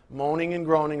life moaning and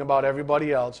groaning about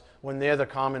everybody else when they're the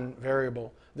common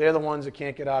variable. They're the ones that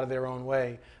can't get out of their own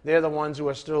way. They're the ones who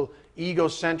are still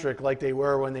egocentric like they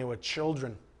were when they were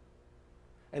children.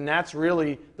 And that's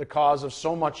really the cause of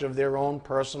so much of their own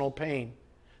personal pain.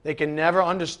 They can never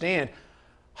understand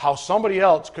how somebody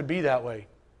else could be that way.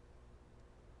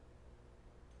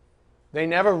 They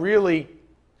never really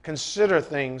consider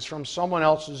things from someone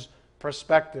else's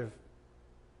perspective.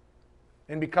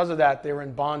 And because of that, they're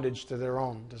in bondage to their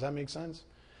own. Does that make sense?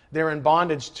 They're in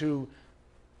bondage to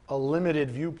a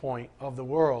limited viewpoint of the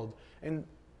world. And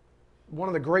one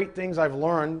of the great things I've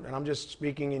learned, and I'm just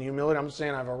speaking in humility, I'm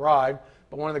saying I've arrived,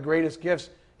 but one of the greatest gifts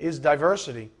is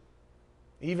diversity,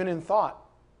 even in thought.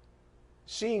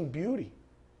 Seeing beauty.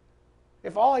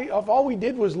 If all we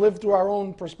did was live through our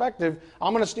own perspective,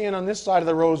 I'm going to stand on this side of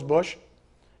the rose bush,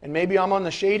 and maybe I'm on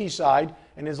the shady side,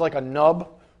 and there's like a nub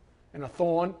and a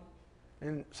thorn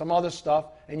and some other stuff,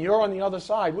 and you're on the other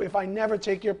side. If I never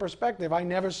take your perspective, I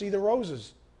never see the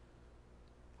roses.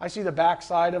 I see the back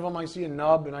side of them, I see a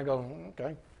nub, and I go,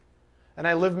 okay. And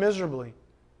I live miserably.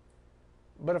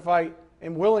 But if I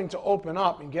am willing to open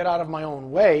up and get out of my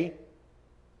own way,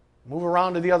 move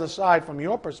around to the other side from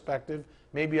your perspective,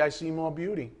 maybe I see more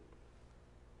beauty.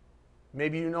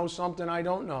 Maybe you know something I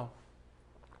don't know.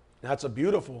 That's a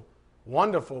beautiful,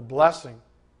 wonderful blessing.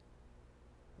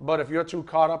 But if you're too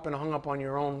caught up and hung up on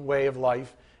your own way of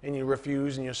life, and you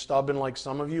refuse and you're stubborn like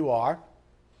some of you are,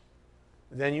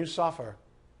 then you suffer.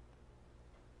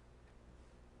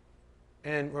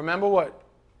 And remember what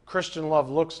Christian love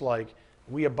looks like.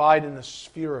 We abide in the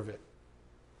sphere of it.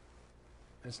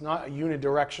 It's not a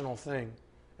unidirectional thing.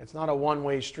 It's not a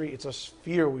one-way street. It's a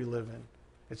sphere we live in.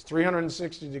 It's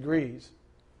 360 degrees.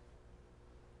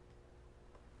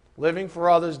 Living for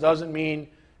others doesn't mean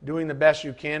doing the best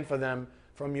you can for them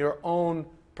from your own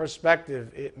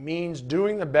perspective. It means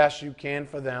doing the best you can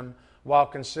for them while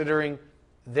considering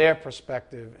their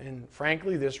perspective. And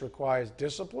frankly, this requires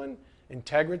discipline,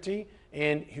 integrity,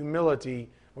 and humility.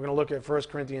 We're going to look at 1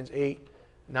 Corinthians 8,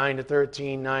 9 to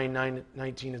 13, 9,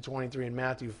 19 to 23, and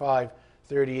Matthew 5,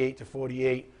 38 to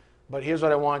 48. But here's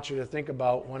what I want you to think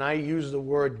about. When I use the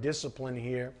word discipline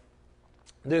here,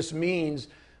 this means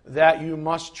that you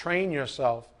must train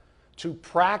yourself to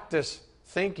practice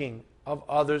thinking of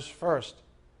others first.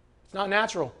 It's not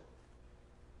natural.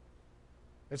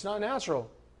 It's not natural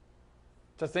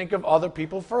to think of other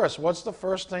people first. What's the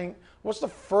first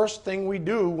thing we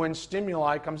do when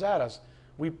stimuli comes at us?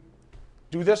 We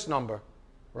do this number,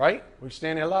 right? We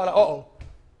stand there loud, uh-oh.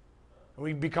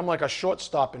 We become like a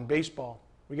shortstop in baseball.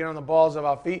 We get on the balls of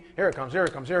our feet. Here it comes, here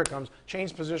it comes, here it comes.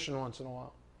 Change position once in a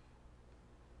while.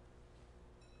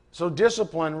 So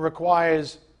discipline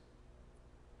requires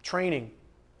training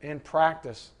and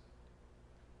practice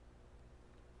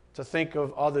to think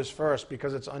of others first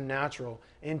because it's unnatural.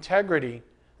 Integrity,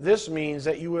 this means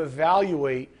that you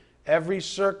evaluate every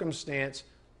circumstance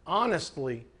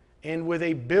honestly and with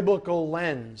a biblical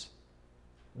lens.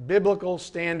 biblical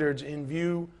standards in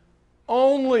view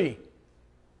only.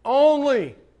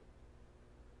 Only.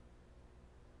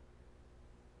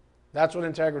 That's what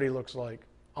integrity looks like.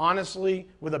 Honestly,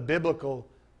 with a biblical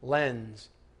lens.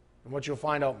 And what you'll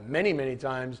find out many, many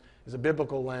times is a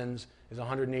biblical lens is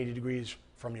 180 degrees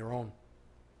from your own.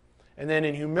 And then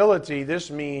in humility,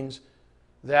 this means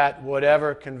that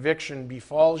whatever conviction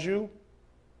befalls you,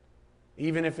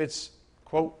 even if it's,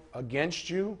 quote, against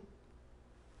you,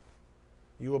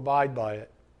 you abide by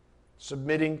it,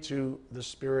 submitting to the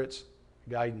Spirit's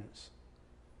guidance.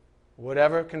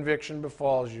 Whatever conviction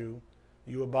befalls you,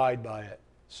 you abide by it,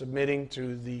 submitting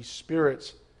to the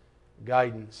Spirit's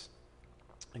guidance.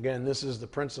 Again, this is the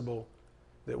principle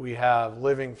that we have.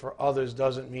 Living for others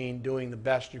doesn't mean doing the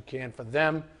best you can for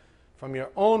them. From your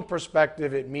own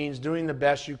perspective, it means doing the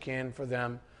best you can for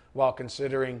them while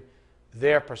considering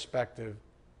their perspective.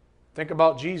 Think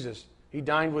about Jesus. He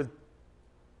dined with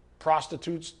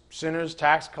prostitutes, sinners,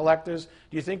 tax collectors.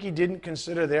 Do you think he didn't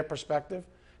consider their perspective?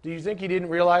 Do you think he didn't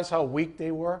realize how weak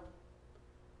they were?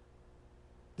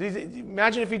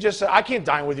 Imagine if he just said, I can't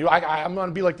dine with you. I'm going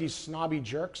to be like these snobby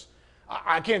jerks.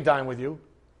 I can't dine with you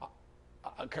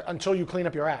until you clean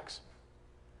up your acts.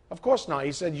 Of course not.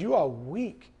 He said, you are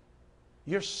weak.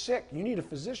 You're sick. You need a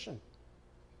physician.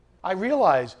 I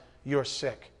realize you're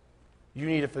sick. You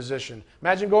need a physician.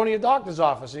 Imagine going to your doctor's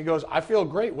office and he goes, I feel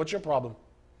great. What's your problem?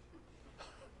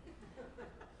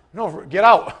 No, get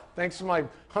out. Thanks for my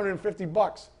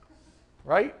 $150.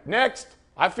 Right? Next.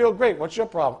 I feel great. What's your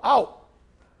problem? Out.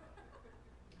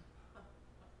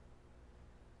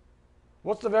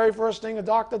 What's the very first thing a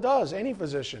doctor does? Any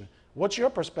physician. What's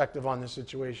your perspective on this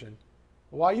situation?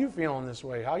 Why are you feeling this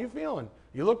way? How are you feeling?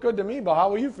 You look good to me, but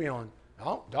how are you feeling?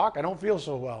 Oh, doc, I don't feel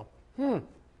so well.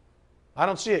 I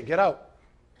don't see it. Get out.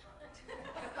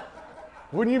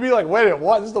 Wouldn't you be like, wait a minute,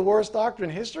 what? This is the worst doctor in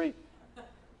history?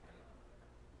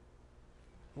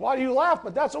 Why do you laugh?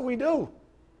 But that's what we do.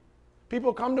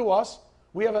 People come to us.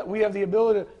 We have the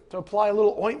ability to apply a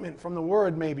little ointment from the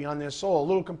Word maybe on their soul, a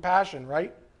little compassion,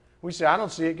 right? We say, I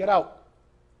don't see it. Get out.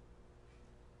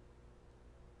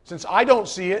 Since I don't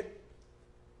see it,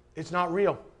 it's not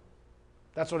real.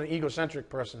 That's what an egocentric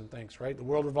person thinks, right? The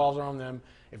world revolves around them.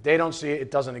 If they don't see it,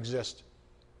 it doesn't exist.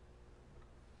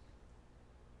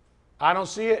 I don't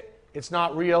see it. It's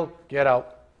not real. Get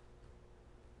out.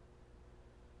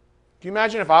 Can you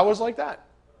imagine if I was like that?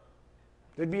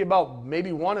 There'd be about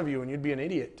maybe one of you and you'd be an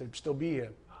idiot to still be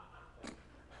here.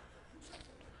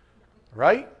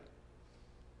 Right?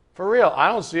 For real. I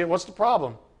don't see it. What's the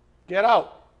problem? Get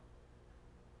out.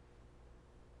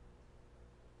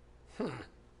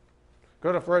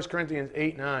 Go to 1 Corinthians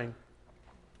 8:9.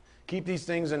 Keep these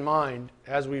things in mind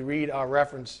as we read our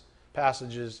reference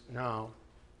passages now. I'm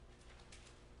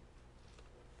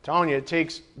telling you, it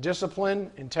takes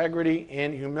discipline, integrity,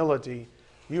 and humility.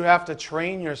 You have to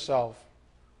train yourself.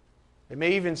 It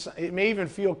may even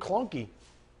feel clunky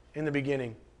in the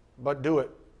beginning, but do it.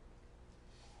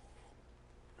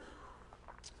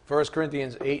 1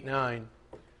 Corinthians 8:9.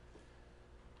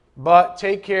 But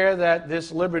take care that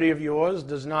this liberty of yours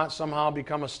does not somehow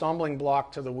become a stumbling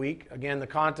block to the weak. Again, the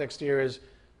context here is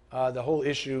the whole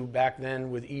issue back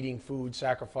then with eating food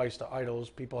sacrificed to idols.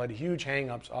 People had huge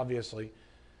hang-ups, obviously.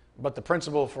 But the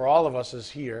principle for all of us is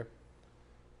here.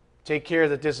 Take care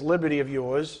that this liberty of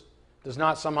yours does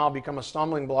not somehow become a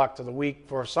stumbling block to the weak.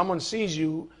 For if someone sees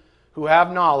you who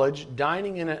have knowledge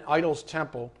dining in an idol's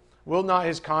temple, will not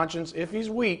his conscience, if he's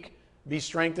weak, be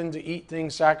strengthened to eat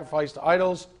things sacrificed to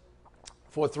idols?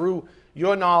 For through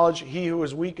your knowledge he who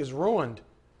is weak is ruined,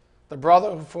 the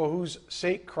brother for whose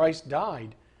sake Christ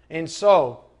died. And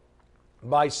so,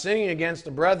 by sinning against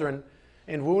the brethren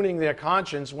and wounding their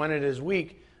conscience when it is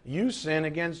weak, you sin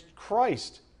against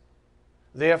Christ.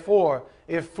 Therefore,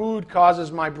 if food causes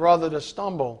my brother to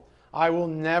stumble, I will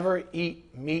never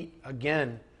eat meat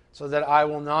again, so that I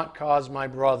will not cause my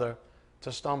brother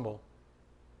to stumble.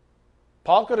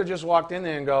 Paul could have just walked in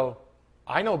there and go,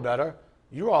 I know better.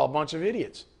 You're all a bunch of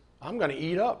idiots. I'm going to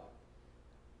eat up.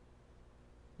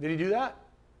 Did he do that?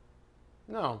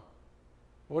 No.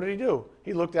 What did he do?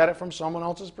 He looked at it from someone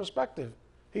else's perspective.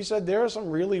 He said, there are some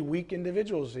really weak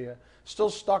individuals here, still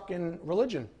stuck in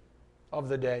religion of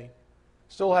the day,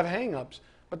 still have hang-ups.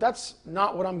 But that's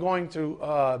not what I'm going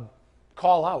to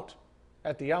call out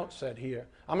at the outset here.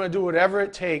 I'm going to do whatever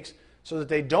it takes so that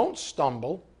they don't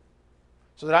stumble,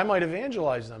 so that I might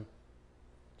evangelize them,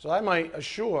 so I might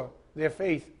assure their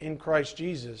faith in Christ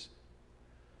Jesus.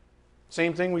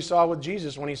 Same thing we saw with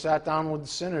Jesus when he sat down with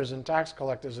sinners and tax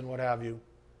collectors and what have you.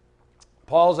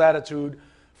 Paul's attitude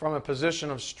from a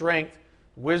position of strength,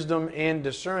 wisdom, and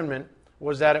discernment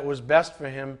was that it was best for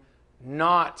him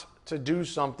not to do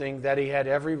something that he had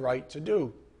every right to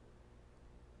do.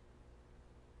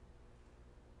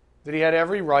 That he had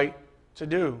every right to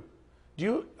do.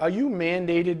 Are you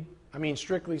mandated,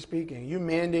 strictly speaking, are you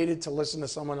mandated to listen to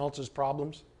someone else's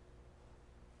problems?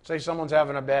 Say someone's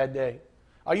having a bad day.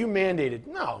 Are you mandated?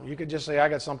 No. You could just say, I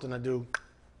got something to do.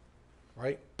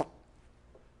 Right?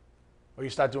 Or you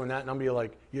start doing that, and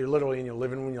you're literally in your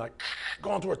living room, you're like,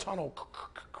 going through a tunnel.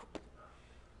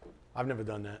 I've never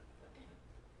done that.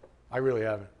 I really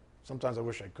haven't. Sometimes I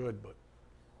wish I could, but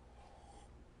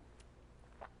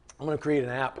I'm going to create an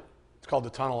app. It's called the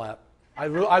Tunnel app. I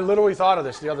literally thought of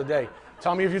this the other day.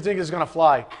 Tell me if you think it's going to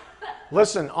fly.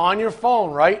 Listen, on your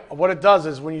phone, right, what it does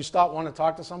is when you stop wanting to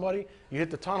talk to somebody, you hit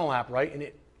the Tunnel app, right, and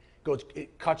it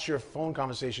cuts your phone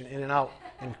conversation in and out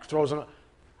and throws them.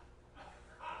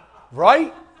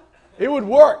 Right? It would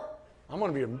work. I'm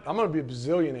going to be a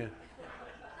bazillionaire.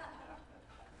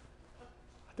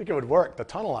 I think it would work. The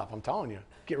Tunnel app, I'm telling you.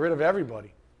 Get rid of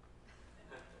everybody.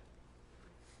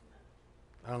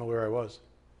 I don't know where I was.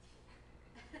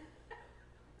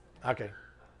 Okay,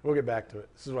 we'll get back to it.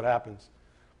 This is what happens.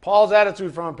 Paul's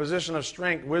attitude from a position of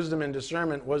strength, wisdom, and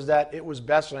discernment was that it was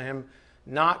best for him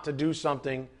not to do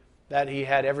something that he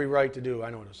had every right to do. I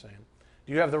know what I'm saying.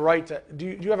 Do you have the right to? Do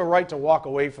you have a right to walk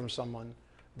away from someone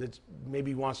that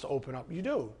maybe wants to open up? You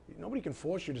do. Nobody can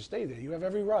force you to stay there. You have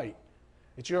every right.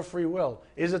 It's your free will.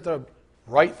 Is it the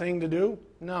right thing to do?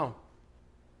 No.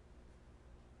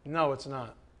 No, it's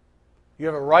not. You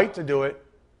have a right to do it,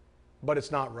 but it's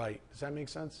not right. Does that make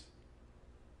sense?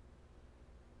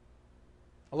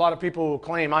 A lot of people will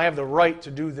claim, I have the right to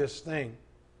do this thing,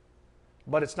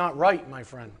 but it's not right, my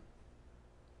friend.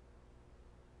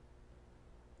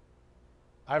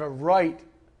 I have a right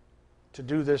to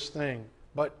do this thing,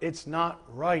 but it's not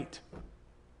right.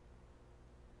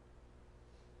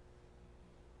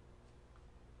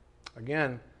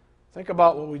 Again, think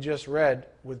about what we just read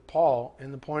with Paul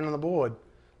in the point on the board.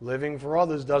 Living for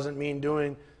others doesn't mean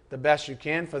doing the best you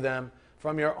can for them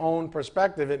from your own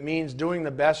perspective. It means doing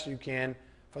the best you can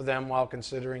for them while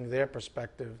considering their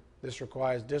perspective. This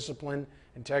requires discipline,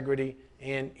 integrity,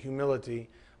 and humility.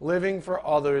 Living for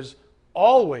others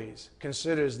always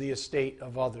considers the estate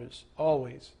of others.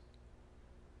 Always.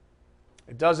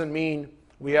 It doesn't mean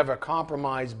we ever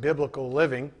compromise biblical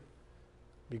living,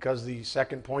 because the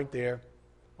second point there,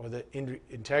 or the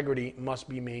integrity, must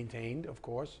be maintained, of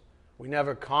course. We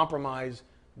never compromise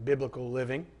biblical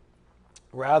living.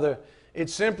 Rather, it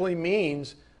simply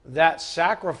means that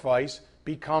sacrifice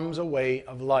becomes a way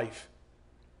of life.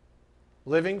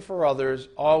 Living for others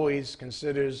always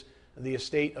considers the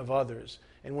estate of others.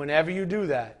 And whenever you do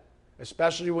that,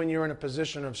 especially when you're in a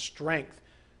position of strength,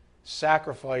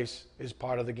 sacrifice is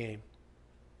part of the game.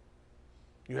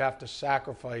 You have to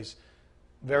sacrifice.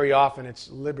 Very often it's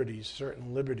liberties,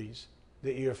 certain liberties,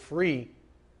 that you're free,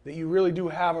 that you really do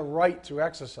have a right to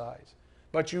exercise.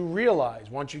 But you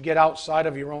realize once you get outside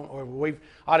of your own, or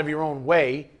out of your own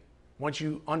way, once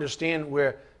you understand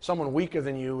where someone weaker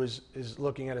than you is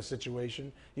looking at a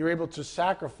situation, you're able to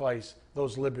sacrifice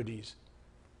those liberties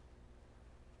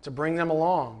to bring them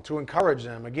along, to encourage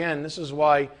them. Again, this is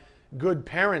why good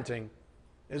parenting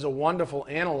is a wonderful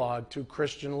analog to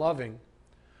Christian loving.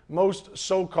 Most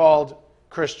so-called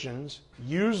Christians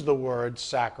use the word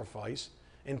sacrifice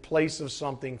in place of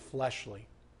something fleshly.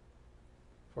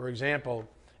 For example,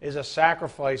 is a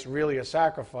sacrifice really a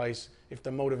sacrifice if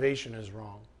the motivation is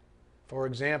wrong? For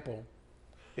example,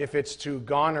 if it's to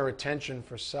garner attention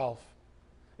for self,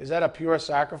 is that a pure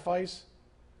sacrifice?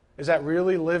 Is that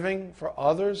really living for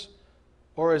others?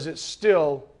 Or is it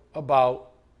still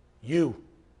about you?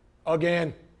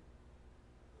 Again.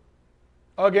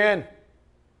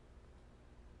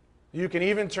 You can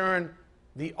even turn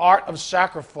the art of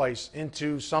sacrifice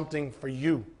into something for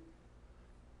you.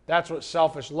 That's what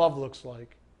selfish love looks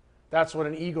like. That's what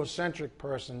an egocentric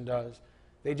person does.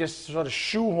 They just sort of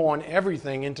shoehorn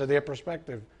everything into their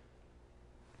perspective.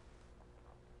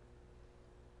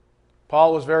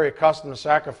 Paul was very accustomed to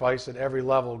sacrifice at every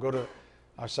level. Go to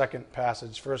our second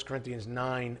passage, 1 Corinthians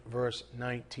 9, verse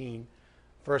 19.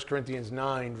 1 Corinthians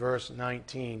 9, verse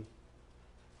 19.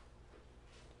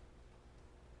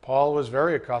 Paul was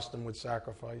very accustomed with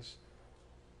sacrifice.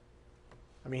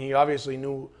 He obviously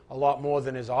knew a lot more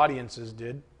than his audiences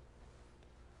did,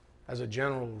 as a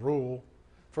general rule.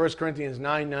 1 Corinthians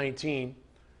 9:19.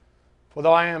 For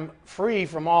though I am free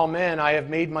from all men, I have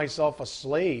made myself a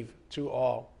slave to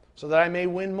all, so that I may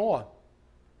win more.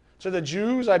 To the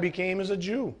Jews I became as a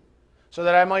Jew, so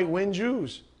that I might win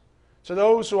Jews. To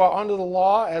those who are under the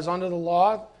law, as under the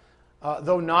law,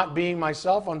 though not being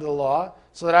myself under the law,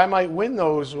 so that I might win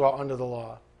those who are under the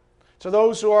law. to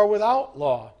those who are without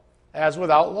law, as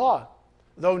without law,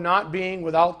 though not being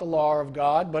without the law of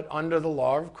God, but under the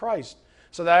law of Christ,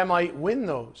 so that I might win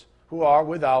those who are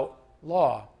without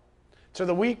law. To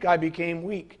the weak I became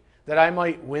weak, that I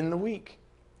might win the weak.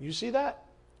 You see that?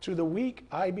 To the weak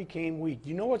I became weak.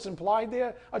 You know what's implied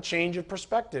there? A change of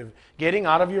perspective, getting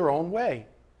out of your own way,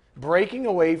 breaking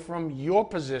away from your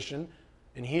position,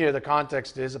 and here the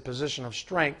context is a position of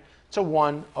strength, to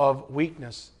one of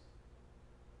weakness.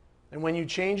 And when you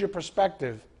change your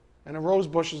perspective, and a rose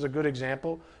bush is a good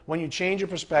example, when you change your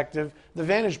perspective, the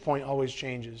vantage point always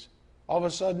changes. All of a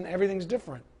sudden, everything's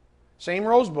different. Same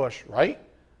rose bush, right?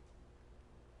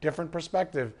 Different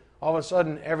perspective. All of a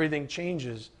sudden, everything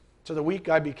changes. To the weak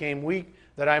I became weak,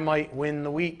 that I might win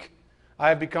the weak. I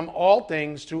have become all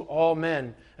things to all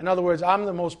men. In other words, I'm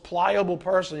the most pliable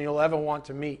person you'll ever want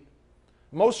to meet.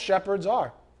 Most shepherds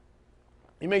are.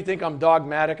 You may think I'm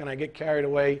dogmatic and I get carried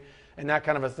away and that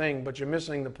kind of a thing, but you're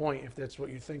missing the point if that's what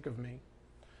you think of me.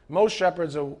 Most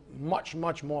shepherds are much,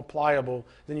 much more pliable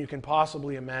than you can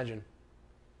possibly imagine.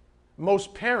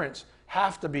 Most parents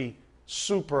have to be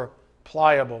super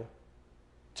pliable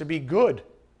to be good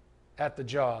at the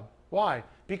job. Why?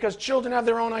 Because children have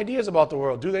their own ideas about the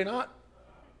world, do they not?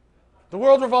 The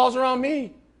world revolves around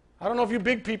me. I don't know if you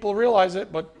big people realize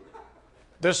it, but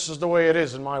this is the way it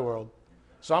is in my world.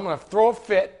 So I'm going to throw a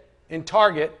fit in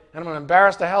Target, and I'm going to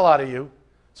embarrass the hell out of you,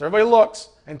 so everybody looks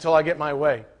until I get my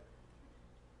way.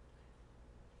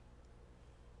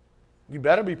 You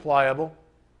better be pliable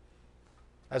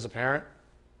as a parent.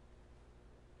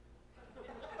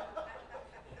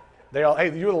 They all,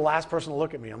 hey, you're the last person to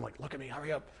look at me. I'm like, look at me,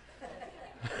 hurry up.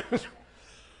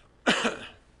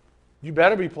 You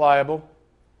better be pliable.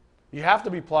 You have to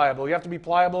be pliable. You have to be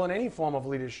pliable in any form of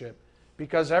leadership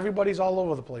because everybody's all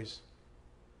over the place.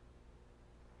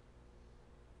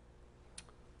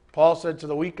 Paul said, to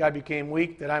the weak I became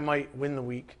weak, that I might win the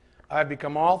weak. I have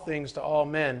become all things to all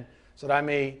men, so that I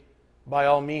may by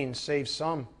all means save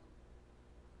some.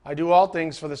 I do all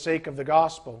things for the sake of the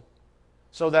gospel,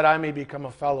 so that I may become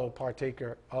a fellow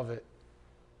partaker of it.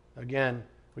 Again,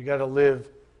 we got to live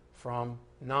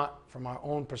not from our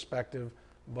own perspective,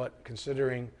 but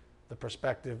considering the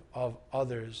perspective of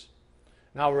others.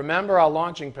 Now remember our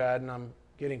launching pad, and I'm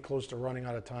getting close to running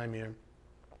out of time here.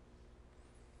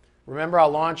 Remember our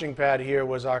launching pad here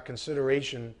was our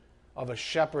consideration of a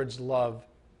shepherd's love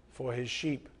for his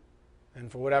sheep.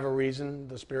 And for whatever reason,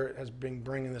 the Spirit has been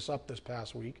bringing this up this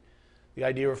past week. The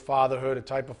idea of fatherhood, a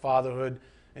type of fatherhood,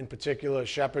 in particular, a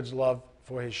shepherd's love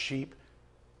for his sheep.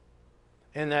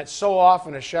 And that so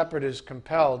often a shepherd is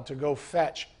compelled to go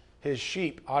fetch his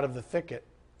sheep out of the thicket,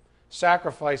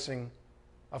 sacrificing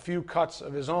a few cuts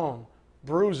of his own,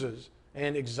 bruises,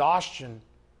 and exhaustion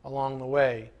along the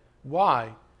way.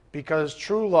 Why? Because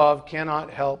true love cannot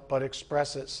help but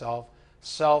express itself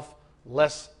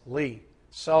selflessly.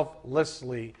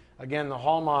 Selflessly. Again, the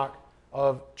hallmark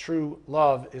of true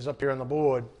love is up here on the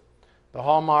board. The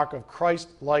hallmark of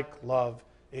Christ-like love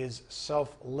is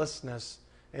selflessness.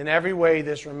 In every way,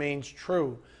 this remains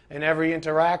true. In every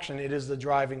interaction, it is the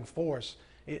driving force.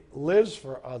 It lives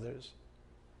for others.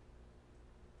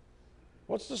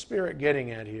 What's the Spirit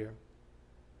getting at here?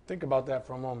 Think about that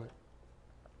for a moment.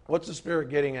 What's the Spirit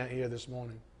getting at here this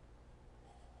morning?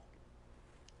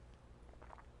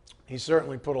 He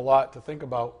certainly put a lot to think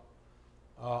about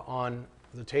on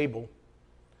the table.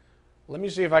 Let me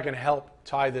see if I can help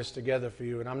tie this together for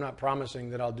you. And I'm not promising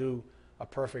that I'll do a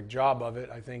perfect job of it.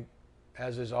 I think,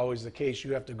 as is always the case,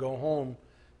 you have to go home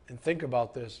and think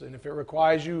about this. And if it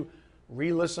requires you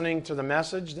re-listening to the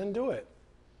message, then do it.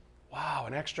 Wow,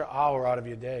 an extra hour out of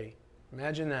your day.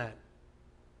 Imagine that.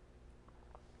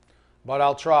 But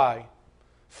I'll try.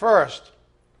 First,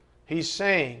 he's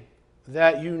saying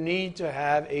that you need to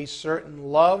have a certain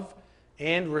love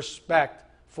and respect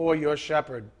for your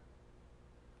shepherd,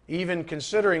 even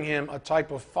considering him a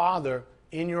type of father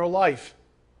in your life.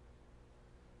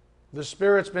 The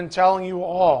Spirit's been telling you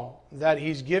all that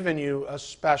he's given you a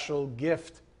special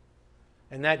gift,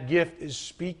 and that gift is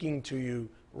speaking to you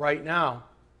right now.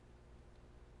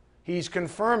 He's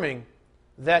confirming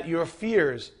that your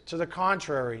fears, to the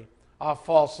contrary, are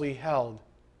falsely held,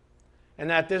 and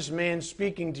that this man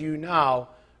speaking to you now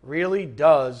really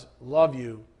does love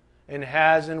you and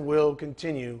has and will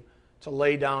continue to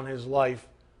lay down his life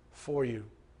for you.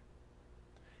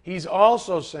 He's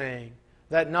also saying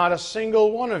that not a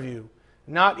single one of you,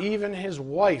 not even his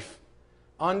wife,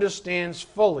 understands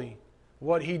fully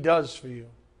what he does for you.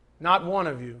 Not one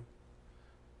of you.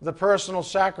 The personal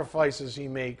sacrifices he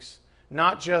makes,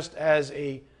 not just as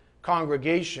a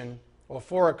congregation or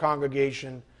for a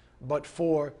congregation, but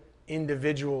for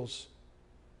individuals.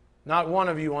 Not one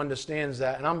of you understands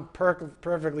that, and I'm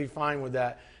perfectly fine with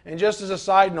that. And just as a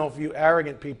side note for you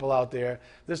arrogant people out there,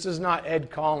 this is not Ed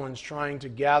Collins trying to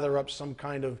gather up some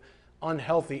kind of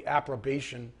unhealthy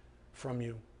approbation from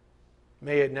you.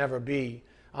 May it never be.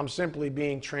 I'm simply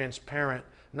being transparent.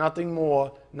 Nothing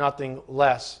more, nothing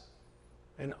less.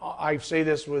 And I say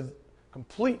this with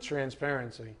complete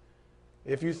transparency.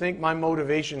 If you think my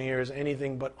motivation here is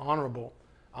anything but honorable,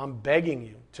 I'm begging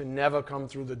you to never come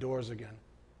through the doors again.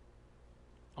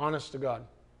 Honest to God.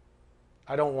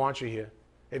 I don't want you here.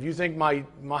 If you think my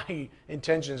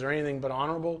intentions are anything but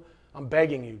honorable, I'm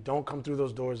begging you, don't come through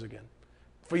those doors again.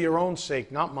 For your own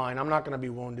sake, not mine. I'm not going to be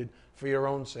wounded. For your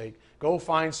own sake. Go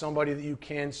find somebody that you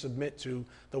can submit to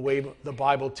the way the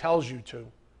Bible tells you to.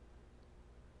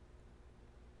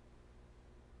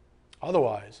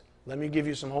 Otherwise, let me give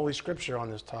you some Holy Scripture on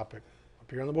this topic.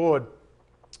 Up here on the board.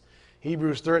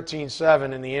 Hebrews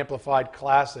 13:7 in the Amplified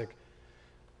Classic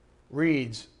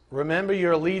reads, "Remember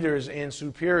your leaders and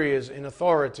superiors in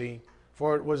authority,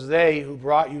 for it was they who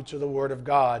brought you to the Word of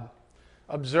God.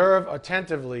 Observe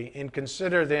attentively and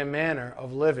consider their manner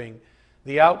of living,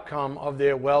 the outcome of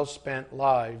their well-spent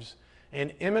lives,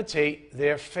 and imitate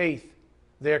their faith,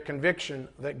 their conviction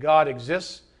that God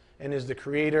exists and is the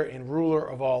creator and ruler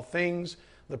of all things,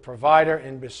 the provider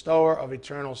and bestower of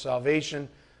eternal salvation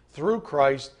through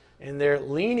Christ, and their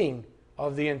leaning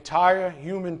of the entire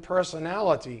human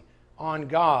personality on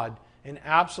God in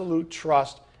absolute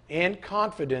trust and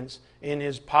confidence in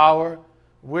His power,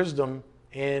 wisdom,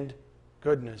 and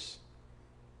goodness."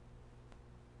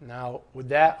 Now, with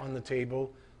that on the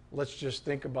table, let's just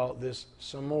think about this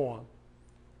some more.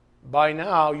 By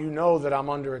now, you know that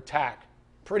I'm under attack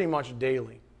pretty much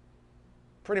daily.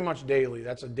 Pretty much daily.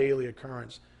 That's a daily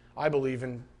occurrence. I believe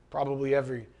in probably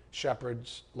every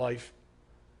shepherd's life.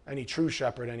 Any true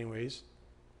shepherd, anyways.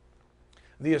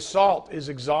 The assault is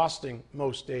exhausting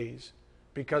most days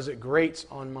because it grates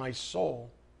on my soul.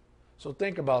 So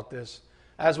think about this.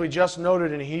 As we just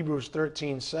noted in Hebrews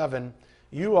 13:7,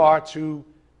 you are to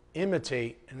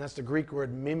imitate, and that's the Greek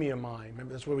word mimeomai.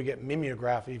 Remember, that's where we get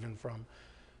mimeograph even from.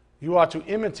 You are to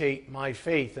imitate my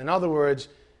faith. In other words,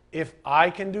 if I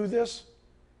can do this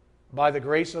by the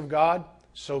grace of God,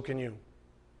 so can you.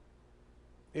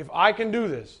 If I can do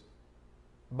this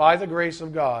by the grace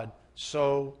of God,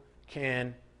 so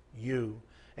can you.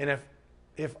 And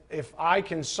if I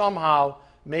can somehow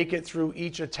make it through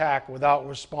each attack without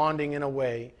responding in a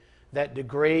way that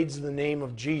degrades the name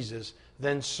of Jesus,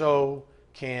 then so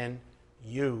can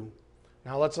you.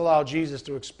 Now let's allow Jesus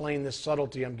to explain this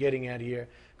subtlety I'm getting at here.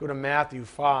 Go to Matthew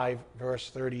 5, verse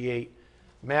 38.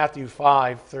 Matthew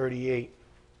 5:38.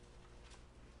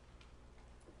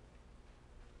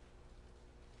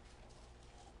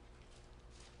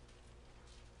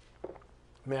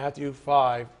 Matthew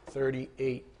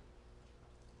 5:38.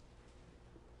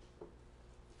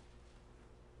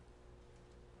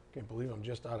 Can't believe I'm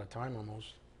just out of time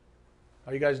almost.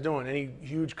 How you guys doing? Any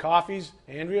huge coffees?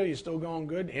 Andrea, you still going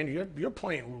good? Andrea, you're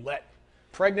playing roulette.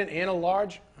 Pregnant and a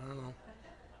large? I don't know.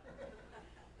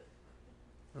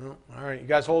 Oh, all right, you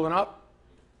guys holding up?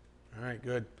 All right,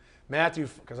 good. Matthew,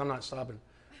 because I'm not stopping.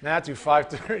 Matthew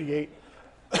 5:38.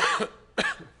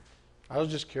 I was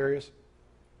just curious.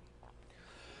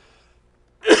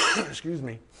 Excuse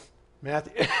me.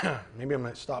 Matthew, maybe I'm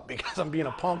going to stop because I'm being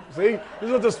a punk. See? This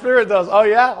is what the Spirit does. Oh,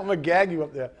 yeah? I'm going to gag you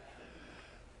up there.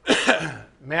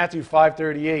 Matthew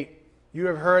 5:38. "You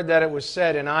have heard that it was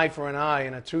said, an eye for an eye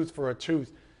and a tooth for a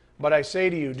tooth. But I say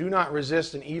to you, do not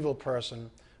resist an evil person.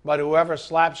 But whoever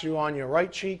slaps you on your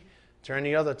right cheek, turn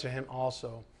the other to him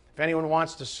also. If anyone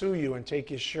wants to sue you and take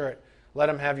your shirt, let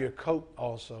him have your coat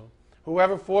also.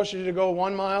 Whoever forces you to go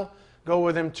 1 mile, go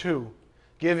with him 2.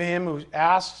 Give him who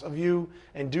asks of you,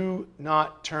 and do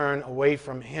not turn away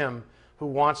from him who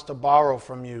wants to borrow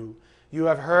from you. You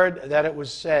have heard that it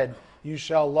was said, you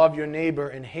shall love your neighbor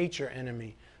and hate your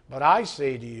enemy. But I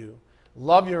say to you,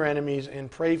 love your enemies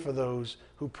and pray for those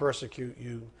who persecute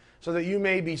you, so that you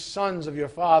may be sons of your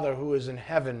Father who is in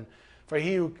heaven. For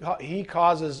he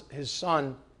causes his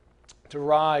sun to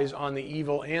rise on the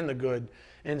evil and the good,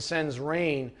 and sends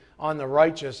rain on the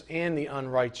righteous and the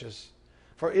unrighteous.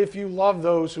 For if you love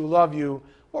those who love you,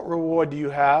 what reward do you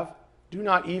have? Do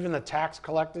not even the tax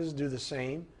collectors do the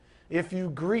same? If you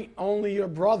greet only your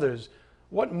brothers,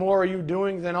 what more are you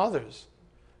doing than others?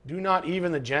 Do not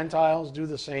even the Gentiles do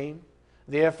the same?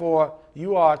 Therefore,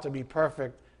 you are to be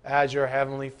perfect as your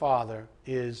heavenly Father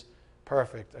is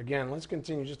perfect. Again, let's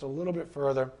continue just a little bit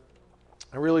further.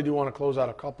 I really do want to close out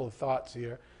a couple of thoughts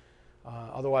here.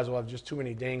 Otherwise, we'll have just too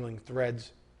many dangling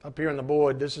threads. Up here on the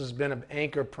board, this has been an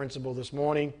anchor principle this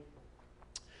morning.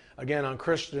 again, on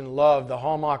Christian love, the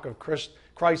hallmark of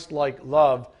Christ-like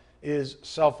love is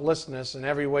selflessness. In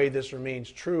every way this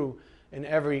remains true. In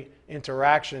every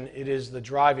interaction, it is the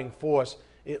driving force.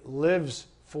 It lives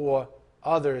for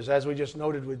others, as we just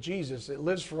noted with Jesus. It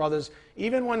lives for others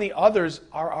even when the others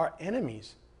are our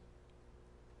enemies.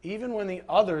 Even when the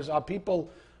others are people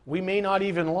we may not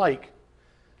even like.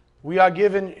 We are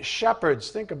given shepherds.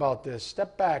 Think about this.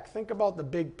 Step back. Think about the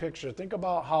big picture. Think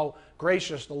about how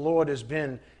gracious the Lord has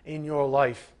been in your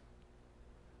life.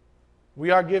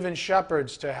 We are given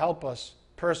shepherds to help us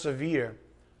persevere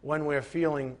when we're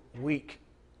feeling weak.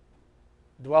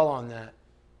 Dwell on that.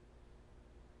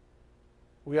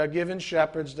 We are given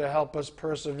shepherds to help us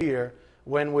persevere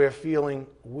when we're feeling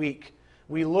weak.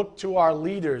 We look to our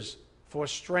leaders for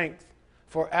strength,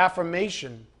 for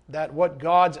affirmation that what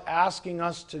God's asking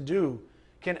us to do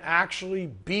can actually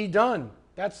be done.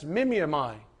 That's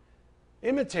mimimai.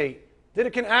 Imitate. That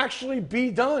it can actually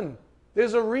be done.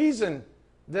 There's a reason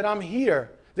that I'm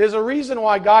here. There's a reason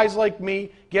why guys like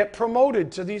me get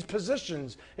promoted to these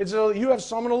positions. You have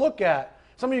someone to look at.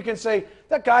 Some of you can say,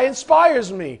 that guy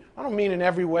inspires me. I don't mean in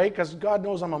every way, because God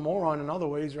knows I'm a moron in other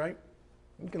ways, right?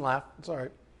 You can laugh. It's all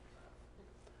right.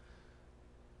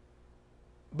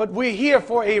 But we're here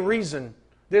for a reason.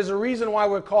 There's a reason why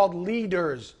we're called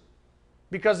leaders,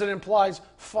 because it implies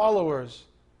followers.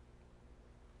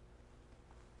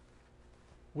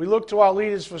 We look to our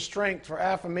leaders for strength, for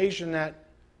affirmation that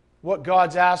what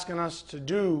God's asking us to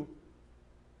do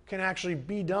can actually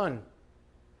be done.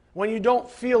 When you don't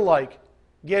feel like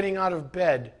getting out of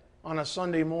bed on a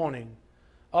Sunday morning,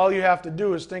 all you have to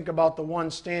do is think about the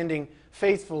one standing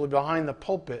faithfully behind the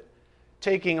pulpit,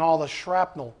 taking all the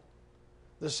shrapnel.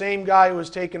 The same guy who has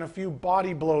taken a few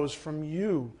body blows from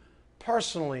you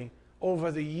personally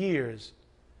over the years.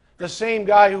 The same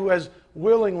guy who has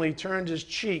willingly turned his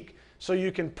cheek so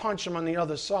you can punch him on the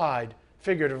other side.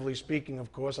 Figuratively speaking,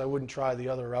 of course. I wouldn't try the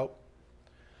other route.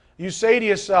 You say to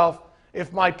yourself,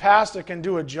 if my pastor can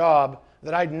do a job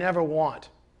that I'd never want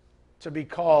to be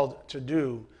called to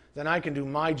do, then I can do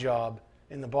my job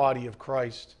in the body of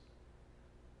Christ.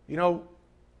 You know,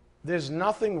 there's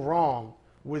nothing wrong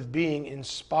with being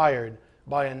inspired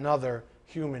by another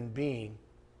human being.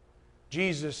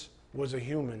 Jesus was a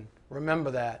human. Remember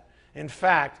that. In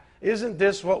fact, isn't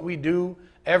this what we do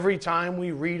every time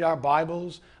we read our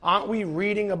Bibles? Aren't we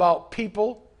reading about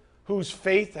people whose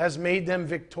faith has made them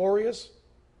victorious?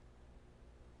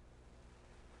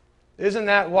 Isn't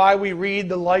that why we read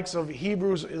the likes of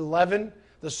Hebrews 11,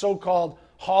 the so-called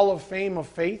Hall of Fame of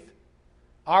Faith?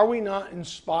 Are we not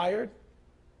inspired?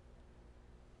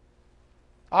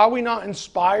 Are we not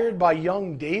inspired by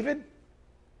young David?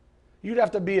 You'd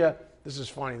have to be this is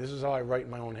funny, this is how I write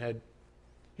in my own head.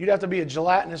 You'd have to be a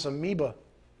gelatinous amoeba.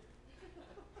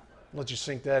 Let you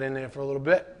sink that in there for a little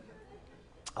bit.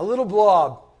 A little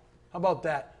blob. How about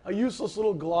that? A useless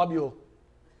little globule.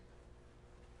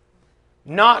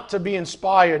 Not to be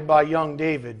inspired by young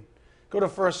David. Go to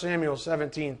 1 Samuel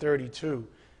 17:32.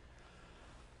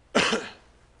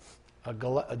 A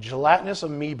gelatinous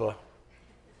amoeba.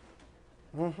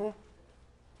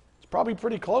 It's probably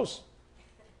pretty close.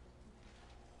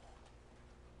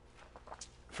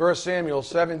 1 Samuel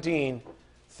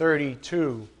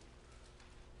 17:32.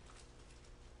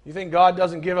 You think God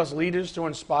doesn't give us leaders to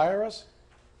inspire us?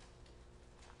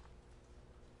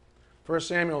 1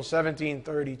 Samuel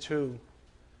 17:32.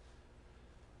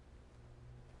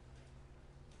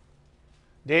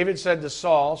 David said to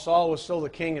Saul was still the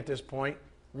king at this point.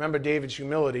 Remember David's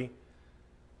humility.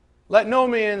 Let no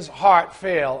man's heart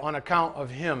fail on account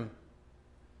of him.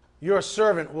 Your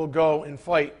servant will go and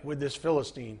fight with this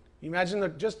Philistine. You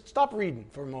imagine just stop reading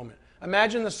for a moment.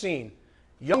 Imagine the scene.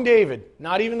 Young David,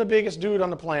 not even the biggest dude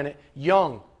on the planet,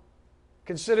 young.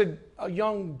 Considered a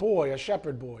young boy, a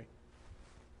shepherd boy.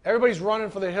 Everybody's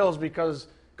running for the hills because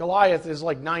Goliath is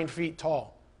like 9 feet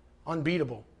tall.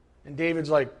 Unbeatable. And David's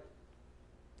like,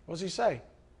 what does he say?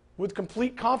 With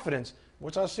complete confidence.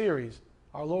 What's our series?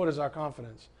 Our Lord is our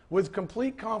confidence. With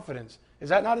complete confidence. Is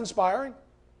that not inspiring?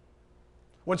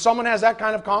 When someone has that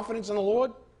kind of confidence in the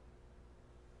Lord?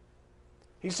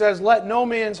 He says, let no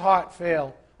man's heart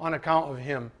fail on account of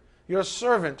him. Your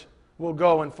servant will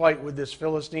go and fight with this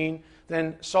Philistine.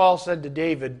 Then Saul said to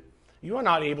David, you are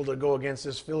not able to go against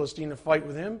this Philistine to fight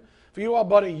with him, for you are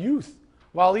but a youth,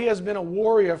 while he has been a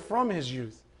warrior from his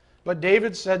youth. But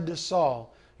David said to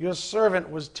Saul, your servant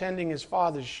was tending his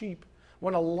father's sheep.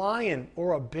 When a lion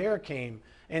or a bear came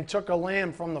and took a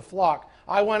lamb from the flock,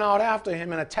 I went out after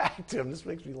him and attacked him. This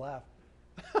makes me laugh.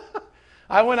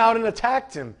 I went out and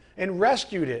attacked him and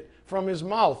rescued it from his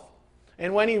mouth.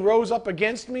 And when he rose up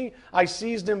against me, I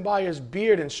seized him by his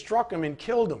beard and struck him and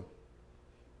killed him.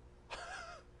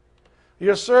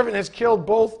 Your servant has killed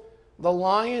both the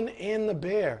lion and the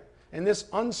bear, and this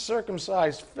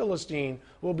uncircumcised Philistine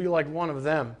will be like one of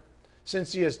them,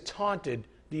 since he has taunted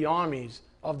the armies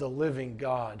of the living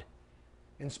God.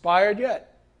 Inspired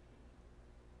yet?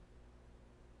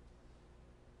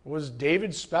 Was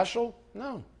David special?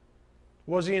 No.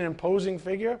 Was he an imposing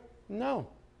figure? No.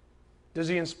 Does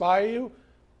he inspire you?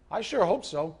 I sure hope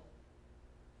so.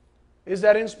 Is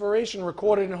that inspiration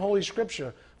recorded in Holy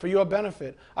Scripture for your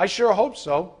benefit? I sure hope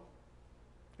so.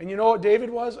 And you know what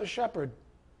David was? A shepherd.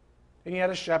 And he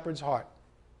had a shepherd's heart.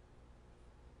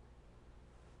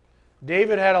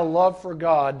 David had a love for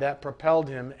God that propelled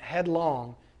him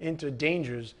headlong into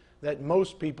dangers that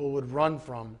most people would run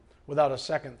from without a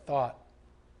second thought.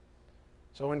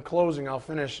 So in closing, I'll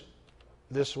finish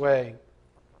this way.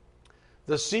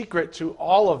 The secret to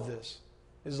all of this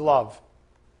is love.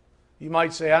 You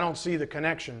might say, I don't see the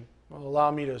connection. Well,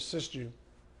 allow me to assist you.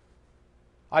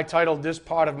 I titled this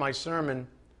part of my sermon,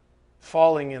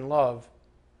 Falling in Love.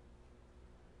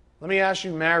 Let me ask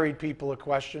you married people a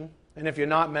question. And if you're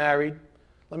not married,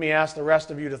 let me ask the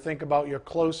rest of you to think about your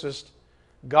closest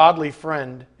godly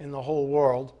friend in the whole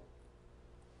world.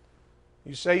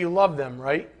 You say you love them,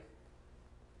 right?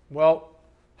 Well,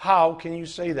 how can you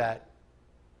say that?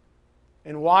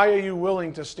 And why are you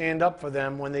willing to stand up for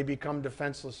them when they become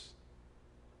defenseless?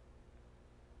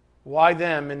 Why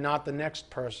them and not the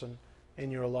next person in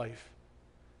your life?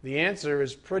 The answer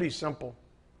is pretty simple.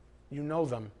 You know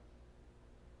them.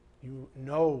 You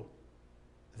know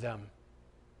them.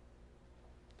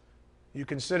 You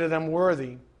consider them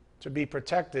worthy to be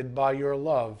protected by your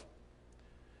love.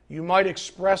 You might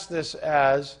express this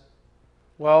as,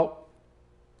 well,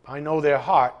 I know their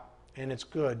heart and it's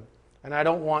good, and I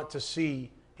don't want to see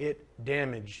it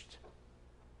damaged.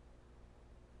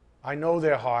 I know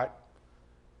their heart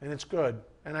and it's good,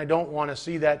 and I don't want to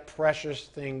see that precious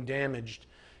thing damaged.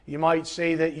 You might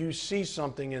say that you see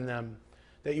something in them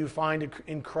that you find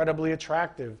incredibly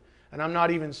attractive, and I'm not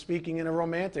even speaking in a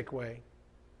romantic way.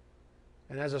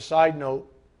 And as a side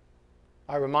note,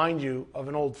 I remind you of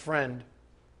an old friend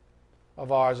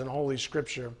of ours in Holy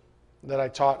Scripture that I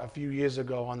taught a few years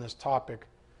ago on this topic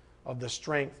of the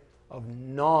strength of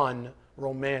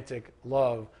non-romantic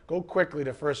love. Go quickly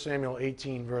to 1 Samuel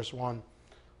 18, verse 1.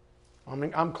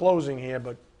 I'm closing here,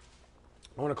 but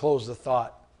I want to close the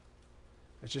thought.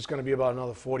 It's just going to be about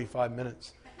another 45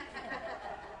 minutes.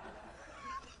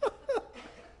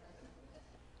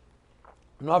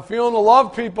 I'm not feeling the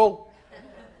love, people.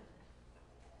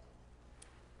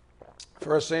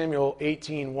 1 Samuel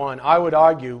 18:1. I would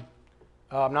argue,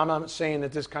 I'm not saying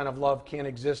that this kind of love can't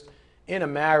exist in a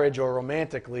marriage or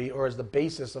romantically or as the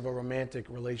basis of a romantic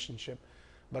relationship,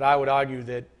 but I would argue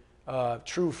that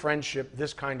true friendship,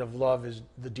 this kind of love, is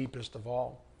the deepest of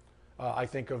all. I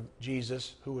think of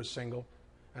Jesus, who was single,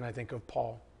 and I think of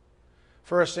Paul.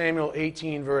 1 Samuel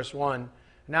 18, verse 1.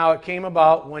 Now it came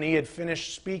about when he had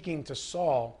finished speaking to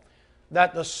Saul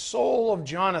that the soul of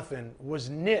Jonathan was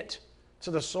knit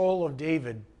to the soul of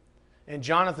David, and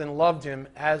Jonathan loved him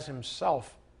as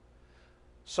himself.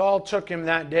 Saul took him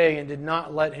that day and did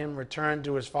not let him return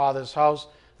to his father's house.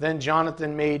 Then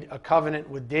Jonathan made a covenant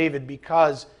with David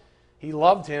because he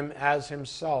loved him as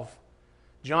himself.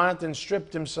 Jonathan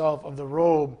stripped himself of the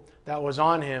robe that was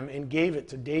on him and gave it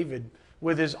to David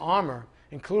with his armor,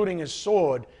 including his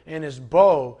sword and his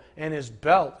bow and his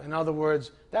belt. In other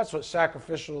words, that's what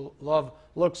sacrificial love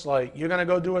looks like. You're going to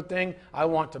go do a thing? I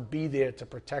want to be there to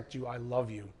protect you. I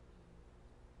love you.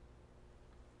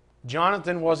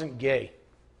 Jonathan wasn't gay,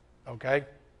 okay?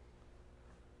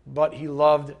 But he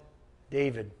loved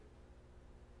David.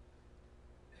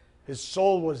 His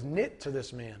soul was knit to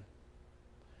this man.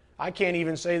 I can't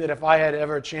even say that if I had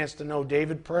ever a chance to know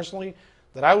David personally,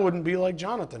 that I wouldn't be like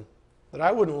Jonathan, that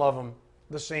I wouldn't love him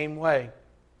the same way.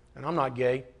 And I'm not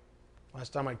gay,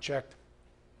 last time I checked.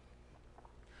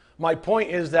 My point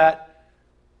is that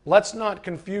let's not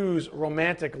confuse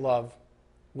romantic love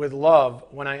with love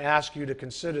when I ask you to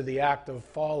consider the act of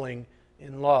falling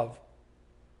in love.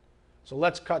 So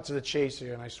let's cut to the chase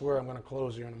here, and I swear I'm going to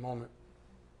close here in a moment.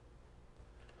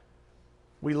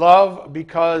 We love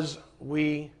because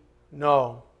we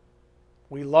know.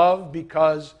 We love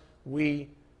because we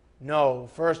know.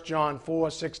 1 John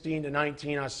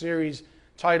 4:16-19. Our series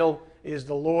title is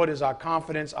The Lord is Our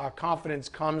Confidence. Our confidence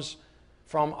comes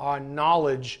from our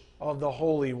knowledge of the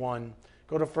Holy One.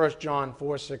 Go to 1 John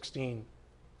 4:16.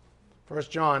 1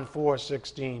 John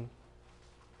 4:16.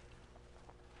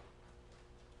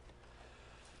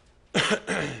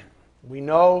 We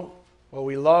know, or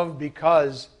we love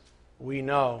because we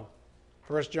know.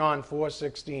 1 John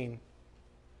 4:16.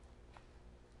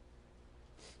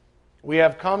 we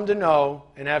have come to know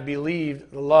and have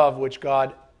believed the love which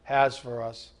God has for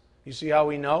us. You see how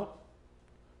we know?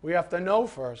 We have to know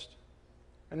first,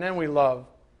 and then we love.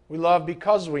 We love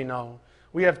because we know.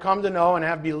 We have come to know and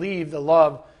have believed the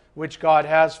love which God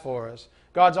has for us.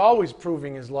 God's always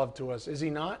proving His love to us, is He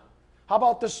not? How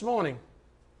about this morning?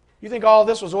 You think all of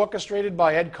this was orchestrated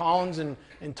by Ed Collins and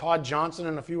Todd Johnson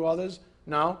and a few others?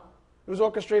 No. It was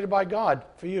orchestrated by God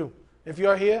for you. If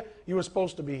you're here, you were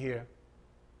supposed to be here.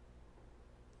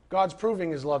 God's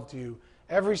proving His love to you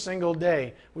every single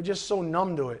day. We're just so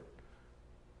numb to it.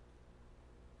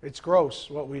 It's gross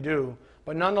what we do.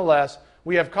 But nonetheless,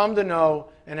 we have come to know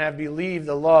and have believed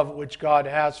the love which God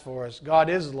has for us. God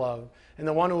is love. And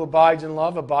the one who abides in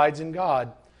love abides in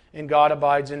God, and God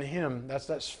abides in him. That's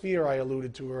that sphere I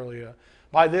alluded to earlier.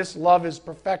 By this, love is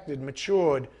perfected,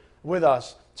 matured with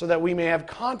us, so that we may have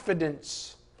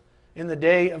confidence in the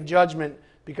day of judgment,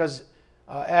 because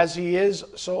as He is,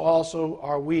 so also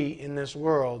are we in this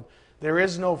world. There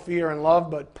is no fear in love,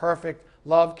 but perfect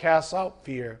love casts out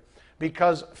fear,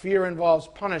 because fear involves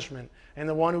punishment, and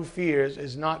the one who fears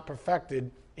is not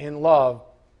perfected in love.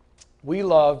 We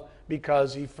love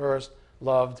because He first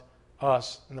loved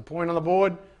us. And the point on the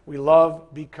board, we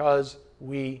love because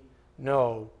we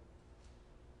know.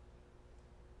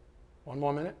 One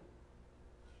more minute.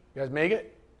 You guys make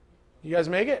it? You guys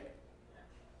make it?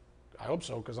 I hope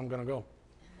so, because I'm going to go.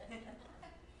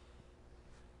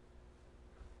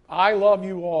 I love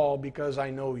you all because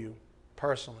I know you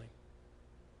personally.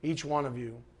 Each one of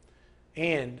you.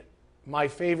 And my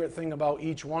favorite thing about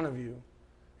each one of you,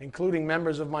 including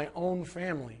members of my own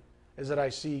family, is that I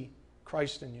see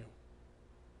Christ in you.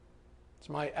 It's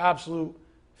my absolute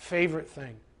favorite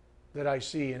thing that I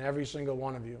see in every single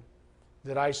one of you,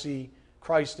 that I see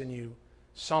Christ in you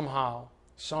somehow,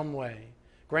 some way.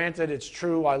 Granted, it's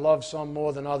true, I love some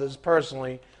more than others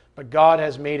personally, but God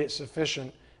has made it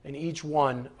sufficient in each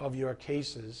one of your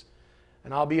cases.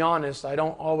 And I'll be honest, I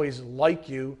don't always like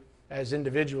you as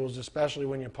individuals, especially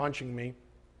when you're punching me,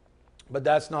 but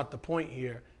that's not the point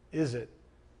here, is it?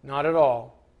 Not at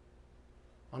all.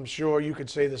 I'm sure you could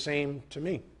say the same to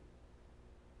me.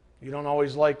 You don't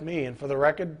always like me, and for the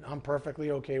record, I'm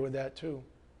perfectly okay with that too.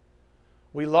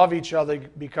 We love each other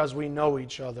because we know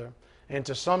each other, and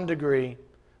to some degree,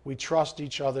 we trust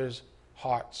each other's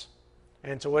hearts.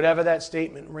 And to whatever that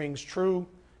statement rings true,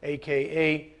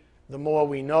 aka the more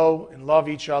we know and love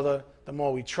each other, the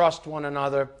more we trust one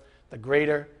another, the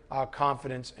greater our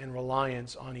confidence and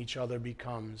reliance on each other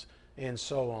becomes, and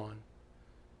so on.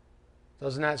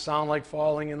 Doesn't that sound like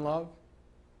falling in love?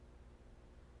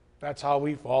 That's how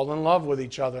we fall in love with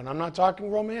each other. And I'm not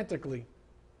talking romantically.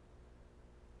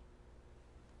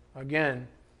 Again,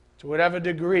 to whatever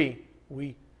degree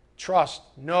we trust,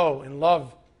 know, and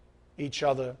love each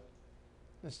other,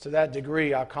 it's to that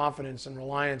degree our confidence and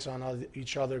reliance on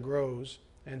each other grows,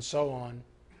 and so on.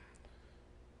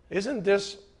 Isn't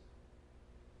this,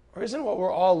 or isn't what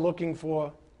we're all looking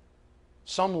for,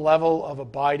 some level of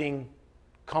abiding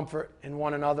comfort in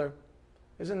one another?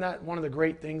 Isn't that one of the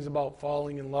great things about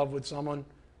falling in love with someone,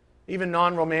 even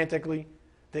non-romantically,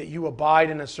 that you abide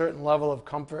in a certain level of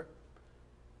comfort?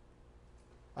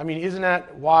 I mean, isn't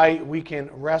that why we can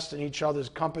rest in each other's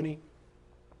company,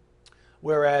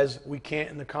 whereas we can't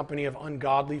in the company of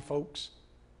ungodly folks?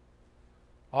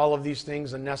 All of these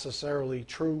things are necessarily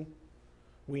true.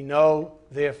 We know,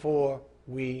 therefore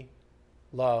we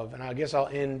love. And I guess I'll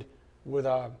end with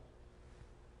a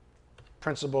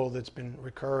principle that's been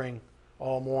recurring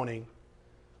all morning.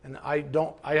 And I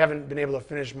haven't been able to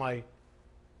finish my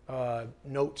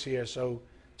notes here, so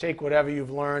take whatever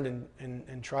you've learned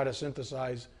and try to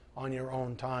synthesize on your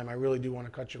own time. I really do want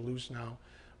to cut you loose now.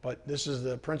 But this is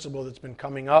the principle that's been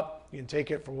coming up. You can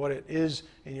take it for what it is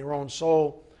in your own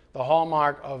soul. The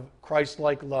hallmark of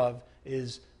Christ-like love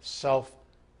is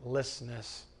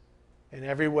selflessness. In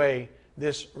every way,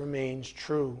 this remains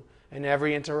true. In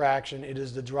every interaction, it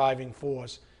is the driving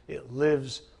force. It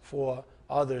lives for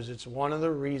others. It's one of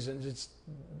the reasons, it's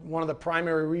one of the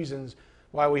primary reasons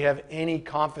why we have any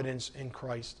confidence in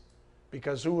Christ.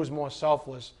 Because who was more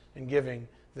selfless and giving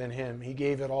than Him? He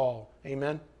gave it all.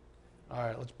 Amen? All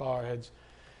right, let's bow our heads.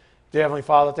 Dear Heavenly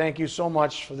Father, thank you so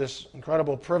much for this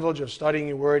incredible privilege of studying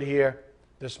your word here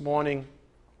this morning.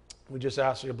 We just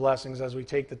ask for your blessings as we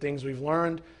take the things we've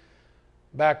learned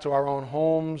back to our own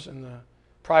homes and the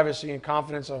privacy and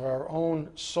confidence of our own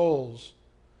souls.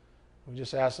 We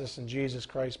just ask this in Jesus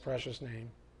Christ's precious name.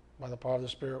 By the power of the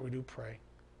Spirit we do pray.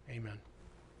 Amen.